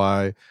reason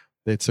why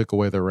they took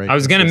away the ranking I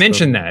was going to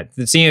mention that.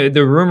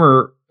 The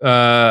rumor,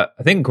 I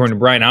think according to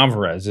Brian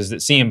Alvarez, is that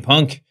CM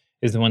Punk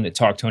is the one that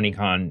talked Tony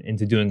Khan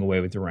into doing away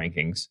with the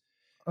rankings.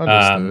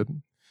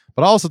 Understood.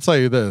 But I'll also tell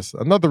you this.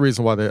 Another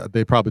reason why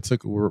they probably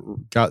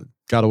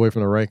got away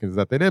from the rankings is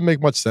that they didn't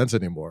make much sense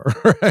anymore.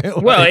 Right?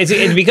 Well,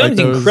 it becomes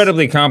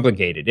incredibly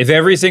complicated. If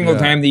every single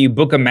time that you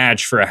book a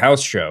match for a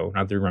house show,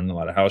 not that you're running a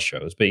lot of house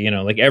shows, but,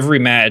 like every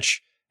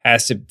match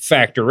has to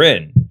factor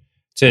in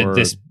to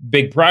this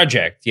big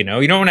project, you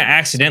don't want to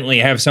accidentally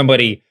have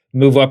somebody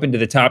move up into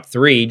the top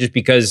 3 just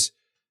because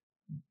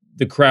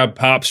the crowd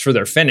pops for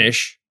their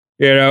finish.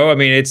 I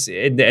mean, that's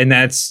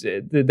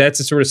the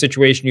sort of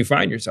situation you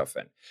find yourself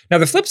in. Now,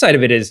 the flip side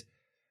of it is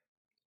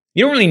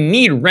you don't really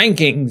need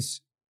rankings.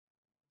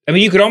 I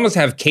mean, you could almost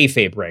have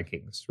kayfabe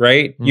rankings,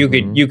 right?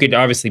 Mm-hmm. You could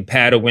obviously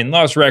pad a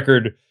win-loss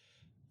record,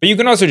 but you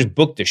can also just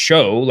book the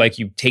show like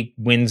you take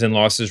wins and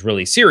losses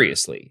really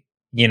seriously.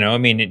 I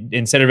mean,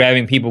 instead of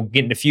having people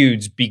get into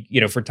feuds,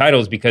 for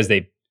titles because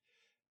they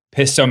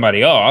piss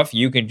somebody off,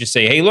 you can just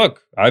say, "Hey,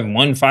 look, I've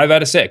won 5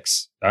 out of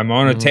 6. I'm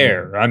on a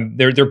tear.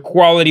 They're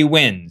quality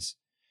wins."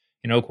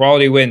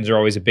 Quality wins are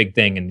always a big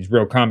thing in these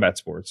real combat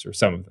sports, or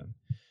some of them.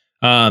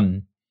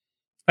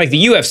 Like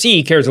the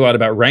UFC cares a lot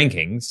about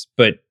rankings,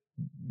 but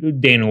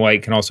Dana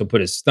White can also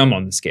put his thumb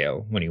on the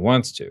scale when he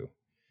wants to.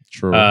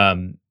 True. Or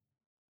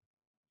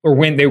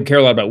when they care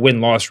a lot about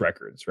win-loss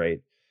records,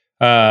 right?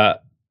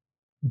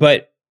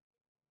 But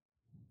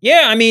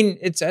yeah, I mean,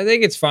 I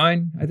think it's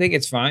fine.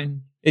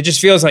 It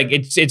just feels like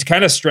it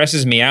kind of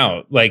stresses me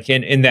out, like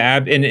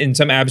in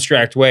some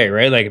abstract way,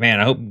 right? Like, man,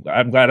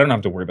 I'm glad I don't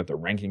have to worry about the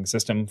ranking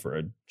system for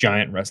a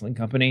giant wrestling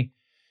company.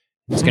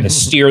 It's going to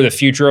steer the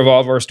future of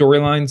all of our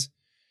storylines.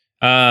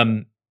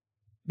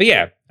 But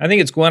yeah, I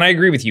think it's cool, and I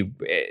agree with you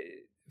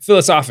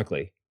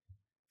philosophically,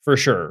 for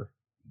sure.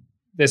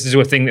 This is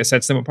a thing that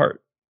sets them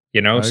apart,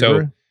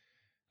 So,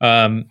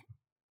 agree.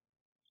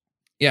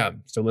 Yeah,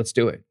 so let's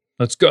do it.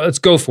 Let's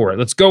go for it.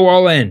 Let's go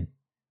all in.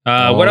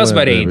 What else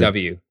about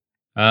AEW?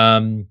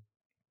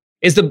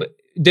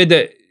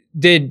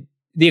 Did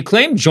the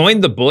Acclaim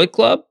join the Bullet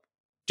Club?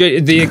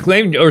 The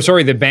Acclaim,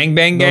 the Bang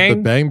Bang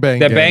Gang?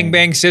 The Bang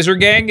Bang Scissor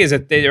Gang? Is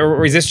it,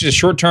 or is this just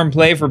short-term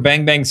play for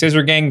Bang Bang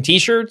Scissor Gang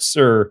t-shirts?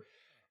 Or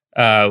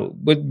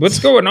what's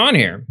going on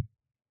here?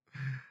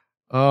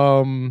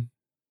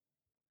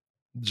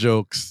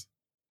 Jokes.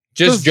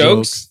 Just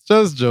jokes?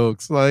 Just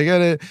jokes.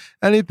 Like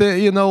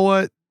anything, you know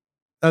what?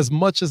 As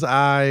much as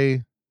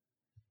I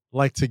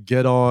like to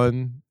get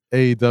on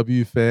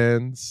AEW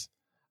fans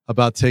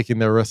about taking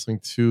their wrestling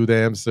too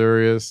damn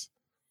serious,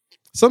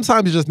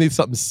 sometimes you just need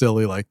something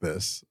silly like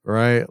this,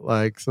 right?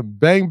 Like some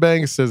Bang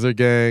Bang Scissor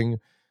Gang,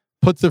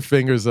 put their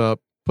fingers up,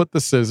 put the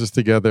scissors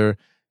together,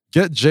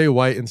 get Jay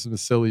White in some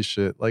silly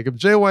shit. Like, if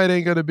Jay White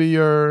ain't gonna be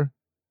your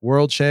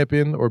world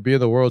champion or be in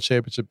the world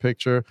championship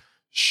picture,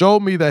 show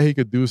me that he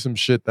could do some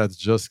shit that's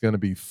just gonna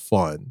be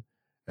fun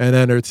and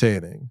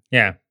entertaining.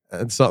 Yeah.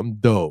 And something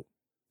dope.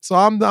 So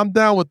I'm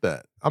down with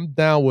that. I'm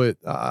down with,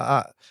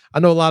 I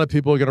know a lot of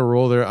people are going to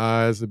roll their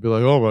eyes and be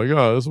like, oh my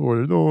God, that's what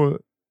they're doing.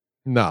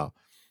 No.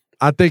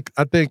 I think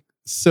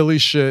silly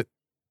shit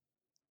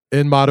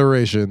in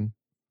moderation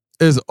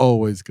is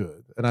always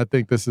good. And I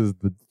think this is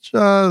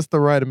just the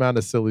right amount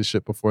of silly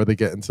shit before they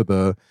get into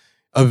the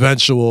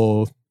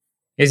eventual.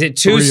 Is it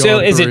too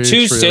silly? Is it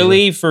too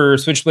silly for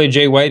Switchblade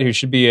Jay White, who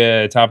should be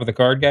a top of the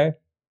card guy?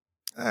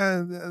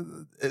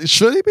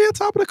 Should he be a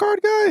top of the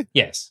card guy?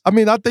 Yes. I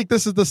mean, I think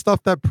this is the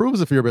stuff that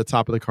proves if you're a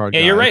top of the card guy.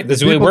 Yeah, you're right.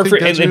 This it worked for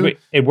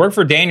it worked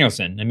for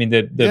Danielson. I mean,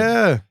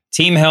 the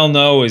Team Hell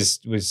No was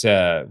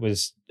a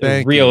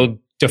real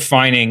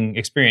defining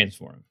experience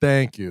for him.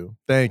 Thank you.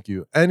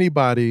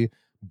 Anybody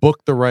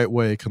booked the right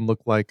way can look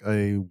like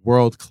a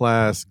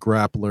world-class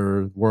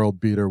grappler,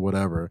 world beater,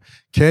 whatever.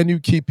 Can you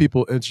keep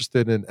people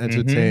interested and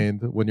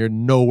entertained when you're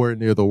nowhere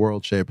near the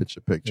world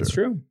championship picture? That's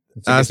true.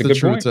 That's the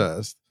true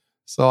test.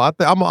 So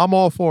I'm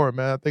all for it,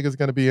 man. I think it's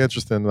going to be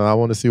interesting, and I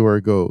want to see where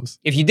it goes.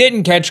 If you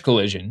didn't catch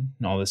Collision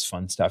and all this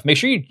fun stuff, make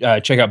sure you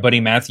check out Buddy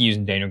Matthews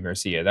and Daniel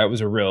Garcia. That was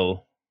a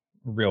real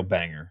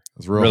banger. It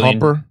was a real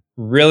humper.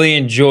 Really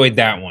enjoyed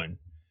that one.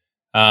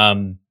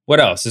 What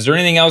else? Is there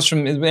anything else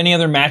from any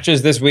other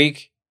matches this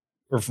week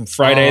or from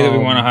Friday that we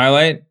want to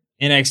highlight?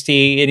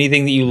 NXT,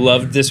 anything that you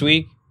loved this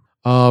week?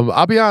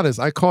 I'll be honest.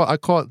 I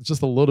caught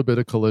just a little bit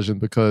of Collision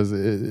because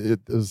it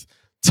was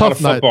tough.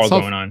 A lot of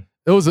football going on.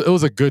 It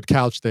was a good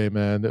couch day,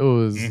 man. It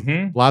was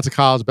lots of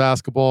college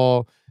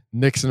basketball,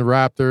 Knicks and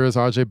Raptors,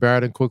 RJ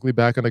Barrett and quickly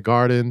back in the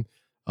Garden,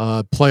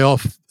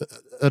 playoff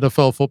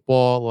NFL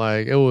football.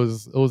 Like it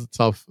was a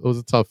tough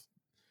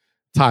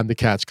time to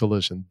catch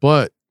Collision.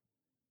 But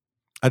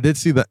I did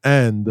see the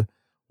end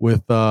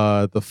with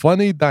the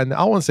funny I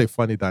don't want to say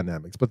funny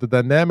dynamics, but the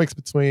dynamics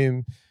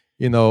between,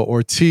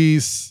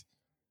 Ortiz,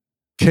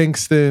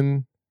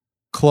 Kingston,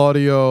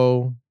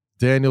 Claudio,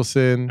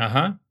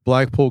 Danielson,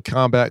 Blackpool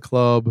Combat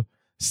Club,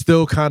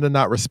 still kind of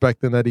not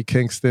respecting Eddie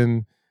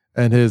Kingston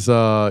and his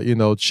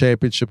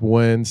championship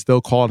win, still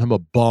calling him a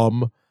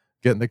bum,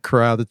 getting the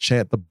crowd to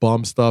chant the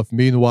bum stuff.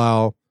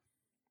 Meanwhile,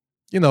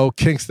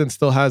 Kingston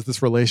still has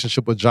this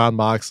relationship with Jon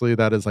Moxley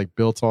that is like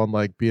built on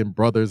like being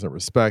brothers and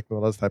respect and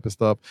all that type of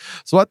stuff.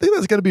 So I think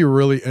that's going to be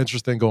really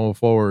interesting going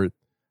forward,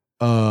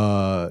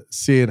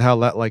 seeing how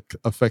that like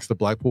affects the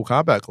Blackpool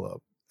Combat Club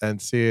and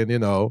seeing,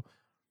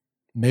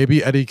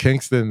 maybe Eddie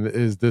Kingston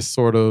is this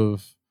sort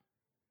of,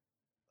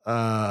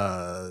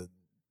 I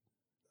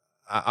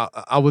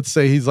would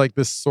say he's like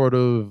this sort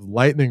of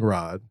lightning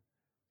rod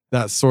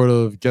that sort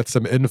of gets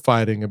some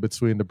infighting in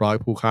between the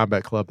Blackpool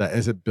Combat Club that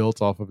isn't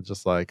built off of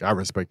just like, I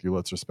respect you,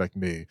 let's respect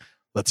me,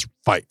 let's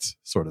fight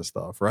sort of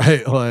stuff,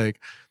 right?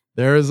 Like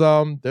there's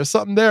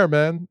something there,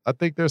 man. I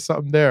think there's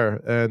something there.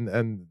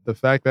 And the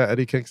fact that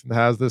Eddie Kingston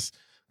has this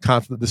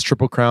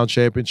Triple Crown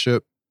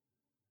championship,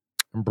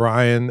 and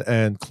Brian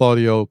and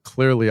Claudio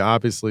clearly,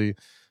 obviously,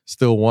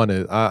 still won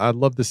it. I'd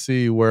love to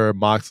see where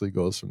Moxley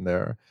goes from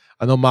there.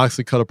 I know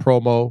Moxley cut a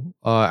promo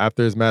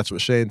after his match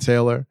with Shane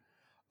Taylor,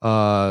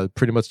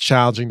 pretty much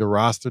challenging the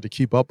roster to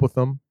keep up with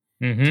him,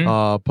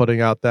 putting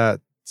out that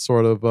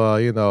sort of,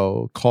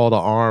 call to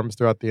arms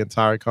throughout the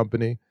entire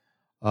company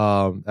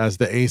as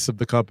the ace of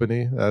the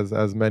company,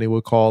 as many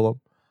would call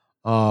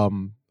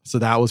him. So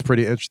that was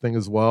pretty interesting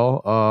as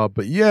well.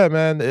 But yeah,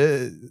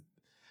 man,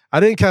 I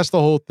didn't catch the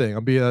whole thing.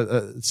 I'm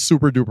being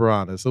super duper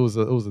honest. It was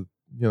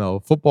a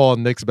football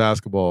and Knicks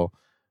basketball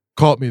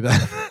caught me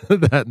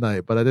that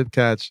night, but I did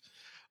catch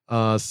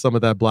some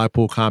of that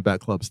Blackpool Combat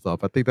Club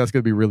stuff. I think that's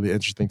going to be really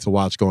interesting to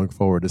watch going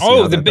forward.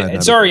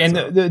 Sorry, and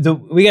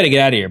we got to get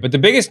out of here. But the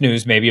biggest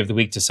news maybe of the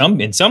week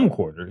in some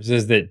quarters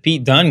is that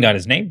Pete Dunne got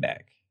his name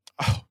back.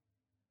 Oh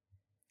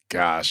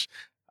gosh,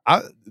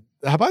 have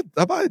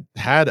I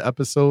had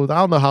episodes? I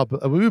don't know how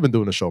we've been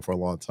doing the show for a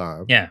long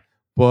time. Yeah,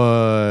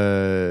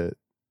 but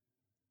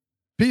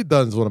Pete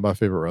Dunne's one of my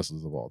favorite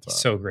wrestlers of all time.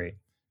 So great.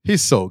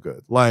 He's so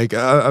good. Like,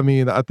 I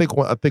mean, I think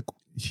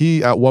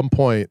he at one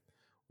point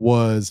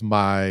was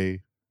my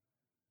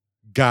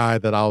guy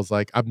that I was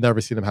like, I've never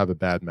seen him have a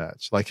bad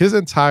match. Like his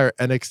entire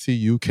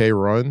NXT UK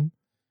run,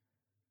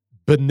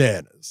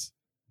 bananas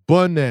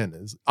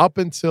up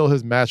until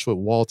his match with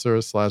Walter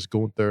 /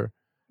 Gunther.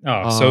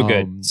 Oh, so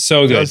good.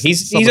 So good.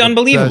 He's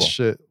unbelievable.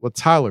 Shit with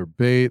Tyler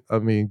Bate. I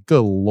mean,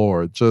 good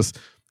Lord, just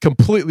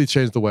completely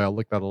changed the way I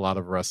looked at a lot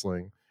of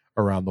wrestling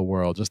around the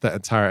world. Just that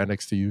entire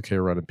NXT UK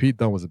run, and Pete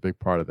Dunne was a big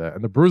part of that.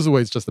 And the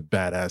Bruiserweight's just a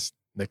badass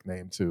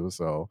nickname too.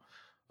 So,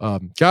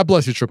 God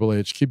bless you, Triple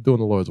H. Keep doing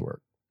the Lord's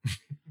work. We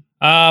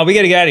got to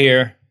get out of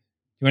here.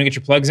 You want to get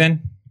your plugs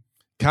in?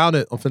 Count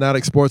it on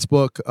Fanatic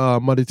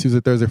Sportsbook. Monday,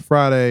 Tuesday, Thursday,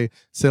 Friday.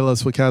 Say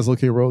less with Kaz,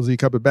 King Rosie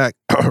coming back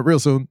real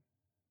soon.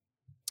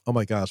 Oh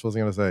my gosh, what was I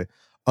gonna say?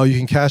 Oh, you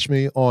can catch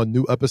me on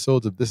new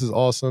episodes of This Is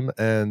Awesome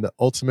and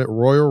Ultimate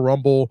Royal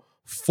Rumble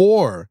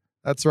 4.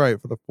 That's right,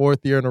 for the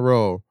 4th year in a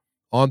row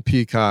on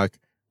Peacock,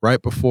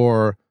 right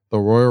before the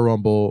Royal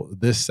Rumble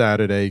this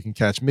Saturday. You can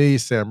catch me,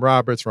 Sam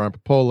Roberts, Ryan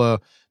Popola,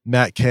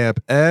 Matt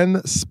Camp,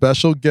 and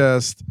special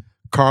guest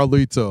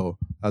Carlito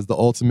as the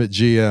Ultimate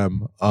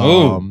GM.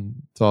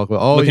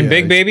 Looking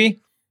big, baby.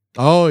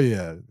 Oh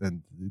yeah,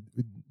 and we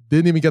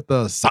didn't even get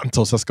the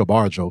Santos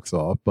Escobar jokes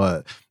off,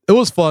 but it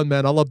was fun,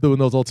 man. I love doing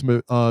those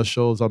Ultimate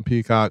shows on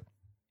Peacock.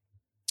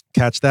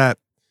 Catch that.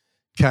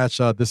 Catch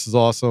This Is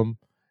Awesome.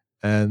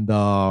 And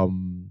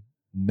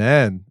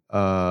man,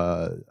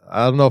 I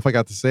don't know if I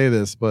got to say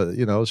this, but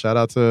shout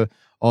out to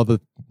all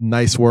the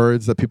nice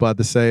words that people had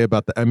to say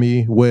about the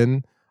Emmy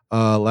win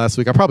last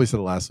week. I probably said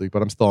it last week,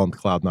 but I'm still on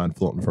cloud 9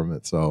 floating from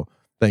it. So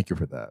thank you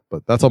for that.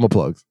 But that's all my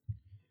plugs.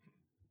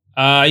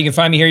 You can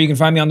find me here. You can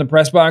find me on the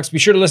Press Box. Be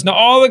sure to listen to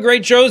all the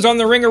great shows on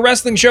the Ringer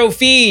Wrestling Show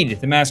feed.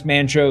 The Masked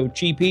Man Show,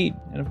 Cheap Heat,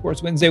 and of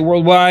course, Wednesday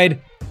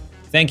Worldwide.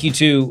 Thank you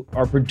to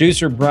our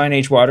producer, Brian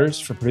H. Waters,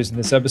 for producing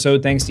this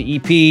episode. Thanks to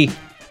EP,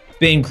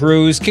 Ben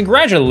Cruz.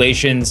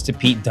 Congratulations to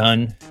Pete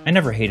Dunne. I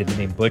never hated the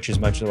name Butch as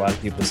much as a lot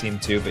of people seem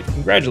to, but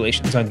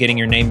congratulations on getting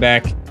your name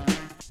back.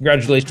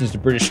 Congratulations to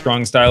British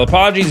Strong Style.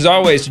 Apologies, as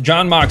always, to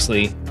John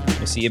Moxley.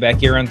 We'll see you back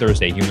here on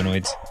Thursday,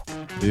 humanoids.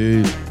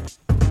 Peace.